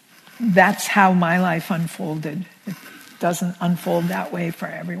 And that's how my life unfolded. It doesn't unfold that way for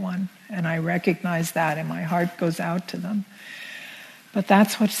everyone. And I recognize that, and my heart goes out to them. But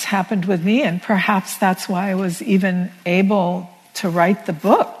that's what's happened with me, and perhaps that's why I was even able to write the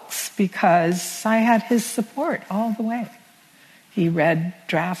books, because I had his support all the way. He read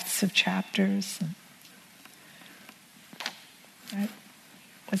drafts of chapters. And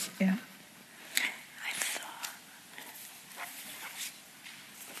yeah.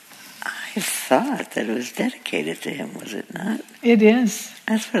 I thought that it was dedicated to him, was it not? It is.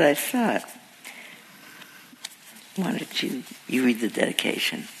 That's what I thought. Why don't you read the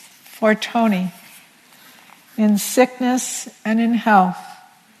dedication? For Toni, in sickness and in health,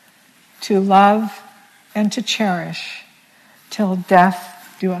 to love and to cherish, till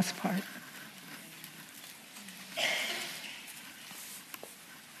death do us part.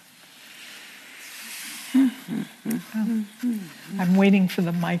 I'm waiting for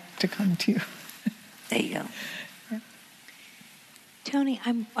the mic to come to you. There you go. Yeah. Toni,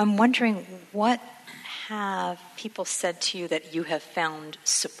 I'm wondering, what have people said to you that you have found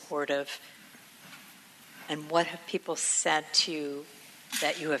supportive? And what have people said to you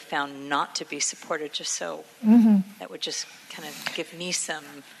that you have found not to be supportive, just so that would just kind of give me some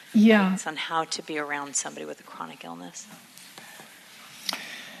guidance on how to be around somebody with a chronic illness?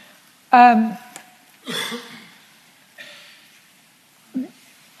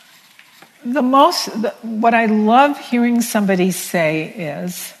 What I love hearing somebody say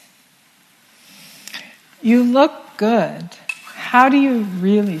is, you look good. How do you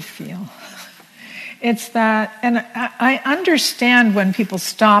really feel? It's that, and I understand when people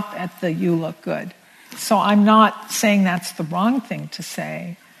stop at the you look good. So I'm not saying that's the wrong thing to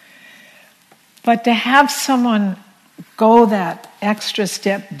say. But to have someone go that extra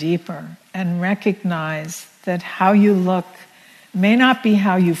step deeper and recognize that how you look may not be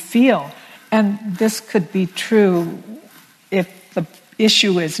how you feel. And this could be true if the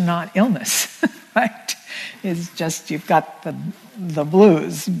issue is not illness, right? It's just you've got the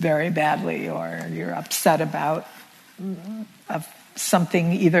blues very badly, or you're upset about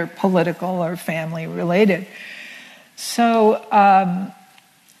something either political or family related. So,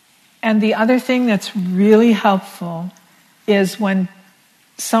 and the other thing that's really helpful is when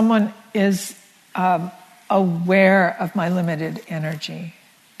someone is aware of my limited energy.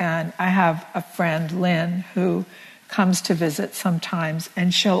 And I have a friend, Lynn, who comes to visit sometimes,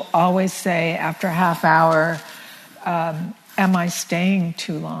 and she'll always say after a half hour, am I staying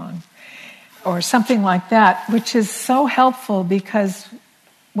too long? Or something like that, which is so helpful, because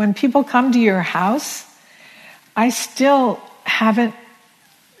when people come to your house, I'm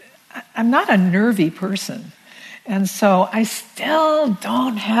not a nervy person. And so I still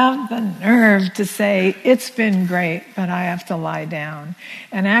don't have the nerve to say, it's been great, but I have to lie down.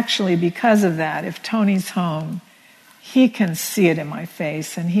 And actually, because of that, if Toni's home, he can see it in my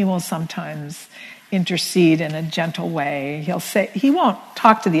face, and he will sometimes intercede in a gentle way. He won't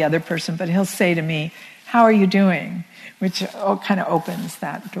talk to the other person, but he'll say to me, how are you doing? Which kind of opens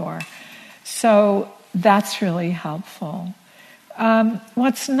that door. So that's really helpful.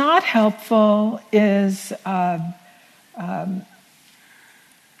 What's not helpful is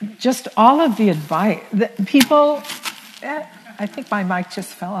just all of the advice. People, I think my mic just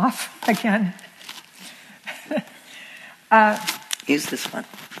fell off again. Use this one.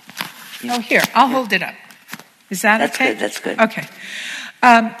 Oh, here, I'll hold it up. Is that okay? That's good. Okay.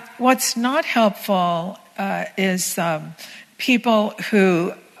 What's not helpful is people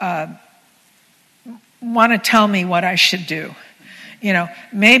who want to tell me what I should do.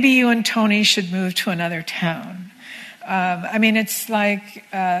 Maybe you and Toni should move to another town. It's like,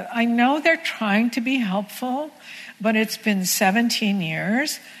 I know they're trying to be helpful, but it's been 17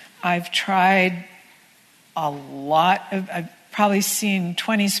 years. I've tried a lot. I've probably seen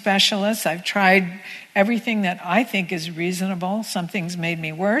 20 specialists. I've tried everything that I think is reasonable. Some things made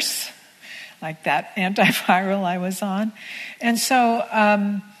me worse. like that antiviral I was on. And so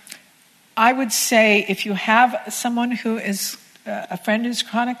I would say if you have someone who is a friend who's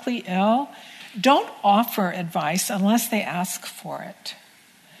chronically ill, don't offer advice unless they ask for it.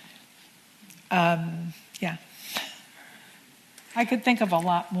 Yeah. I could think of a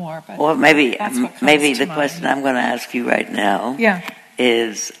lot more, but well, maybe the mind. question I'm going to ask you right now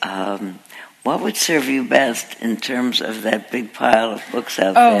is what would serve you best in terms of that big pile of books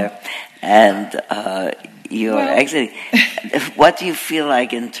out there and you're exiting? What do you feel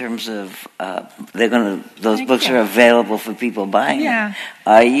like in terms of those books are available for people buying them?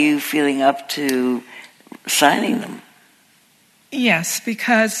 Are you feeling up to signing them? Yes,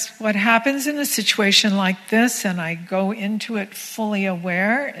 because what happens in a situation like this, and I go into it fully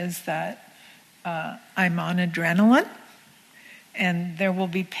aware, is that I'm on adrenaline, and there will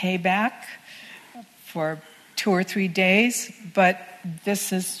be payback for 2 or 3 days, but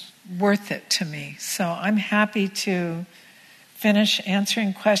this is worth it to me. So I'm happy to finish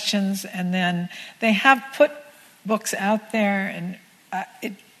answering questions, and then they have put books out there, and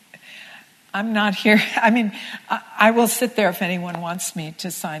I'm not here. I mean, I will sit there if anyone wants me to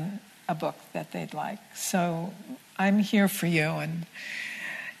sign a book that they'd like. So I'm here for you, and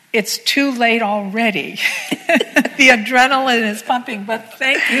it's too late already. The adrenaline is pumping, but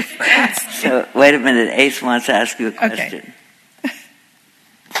thank you for asking. So wait a minute. Ace wants to ask you a question. Okay.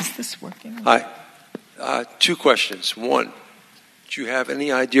 Is this working? Hi. 2 questions. 1, do you have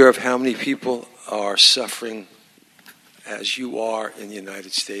any idea of how many people are suffering as you are in the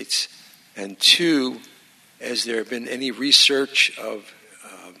United States? And 2, has there been any research of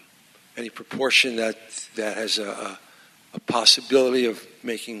any proportion that has a possibility of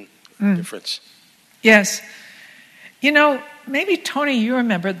making a difference? Yes. You know, maybe, Toni, you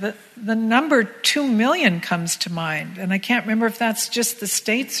remember the number 2 million comes to mind, and I can't remember if that's just the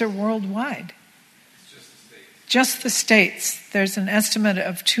States or worldwide. It's just the States. Just the States. There's an estimate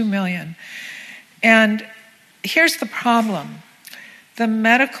of 2 million. And here's the problem. The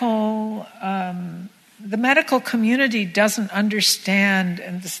medical community doesn't understand,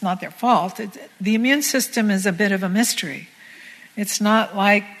 and it's not their fault. The immune system is a bit of a mystery. It's not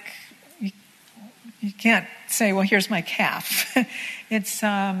like you can't say, "Well, here's my calf." It's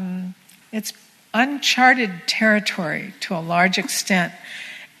uncharted territory to a large extent,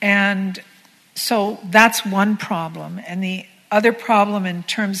 and so that's one problem. And the other problem in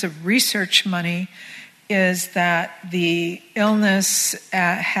terms of research money is that the illness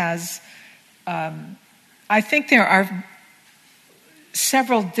has, I think there are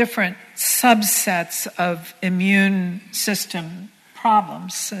several different subsets of immune system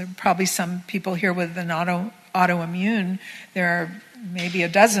problems. Probably some people here with an autoimmune, there are maybe a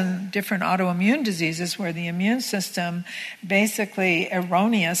dozen different autoimmune diseases where the immune system basically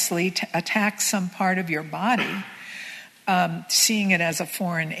erroneously attacks some part of your body, seeing it as a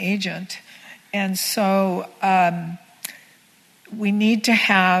foreign agent. And so we need to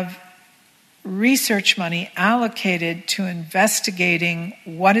have research money allocated to investigating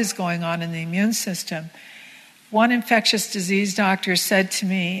what is going on in the immune system. One infectious disease doctor said to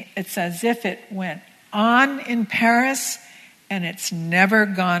me, it's as if it went on in Paris and it's never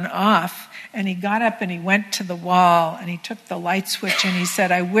gone off. And he got up and he went to the wall and he took the light switch and he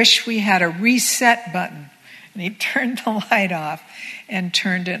said, "I wish we had a reset button." And he turned the light off and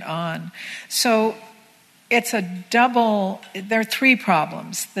turned it on. So it's a double, there are 3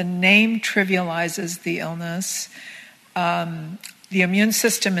 problems. The name trivializes the illness. The immune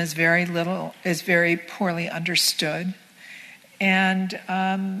system is very poorly understood. And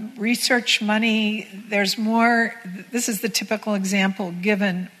research money, there's more, this is the typical example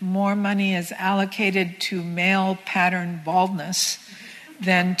given, more money is allocated to male pattern baldness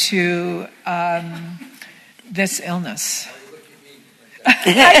than to this illness.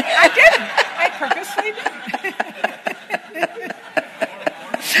 I didn't. I purposely didn't.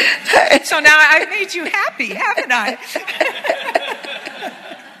 So now I've made you happy, haven't I?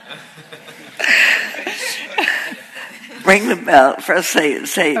 Ring the bell. First say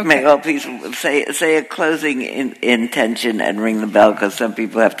okay. Make all people say a closing intention and ring the bell because some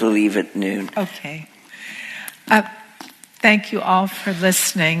people have to leave at noon. Okay. Thank you all for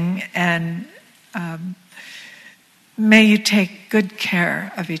listening, and may you take good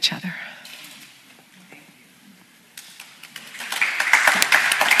care of each other.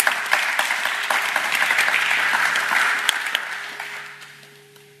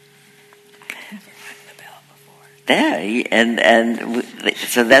 There, and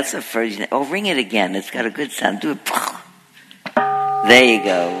so that's the first. Oh, ring it again. It's got a good sound. Do it. There you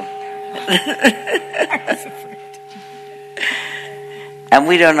go. And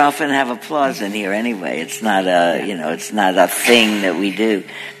we don't often have applause in here anyway. It's not it's not a thing that we do.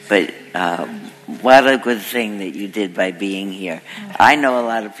 But what a good thing that you did by being here. I know a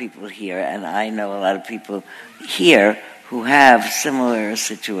lot of people here, and I know a lot of people here who have similar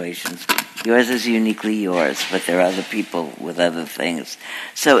situations. Yours is uniquely yours, but there are other people with other things.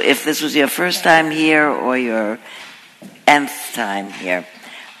 So if this was your first time here or your nth time here,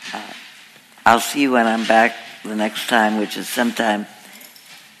 I'll see you when I'm back the next time, which is sometime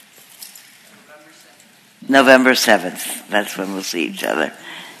November 7th. That's when we'll see each other.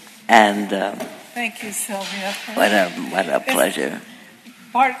 And thank you, Sylvia. What a pleasure.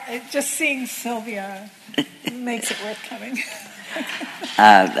 Just seeing Sylvia makes it worth coming.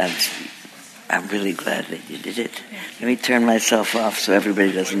 I'm really glad that you did it. Let me turn myself off so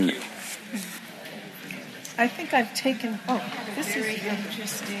everybody doesn't. I think I've taken. Oh, this is very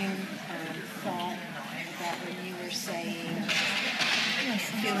interesting thought about when you were saying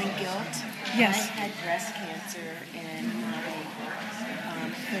feeling guilt. Yes. I had breast cancer in my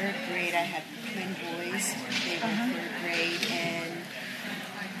third grade. I had twin boys. They were third grade, and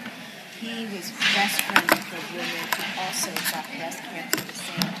he was best friends with a woman who also got breast cancer at the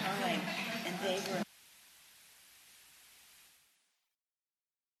same time, and they were.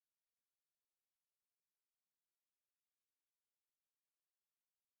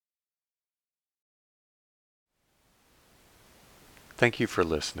 Thank you for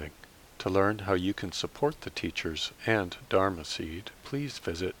listening. To learn how you can support the teachers and Dharma Seed, please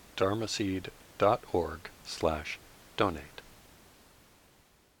visit dharmaseed.org/donate.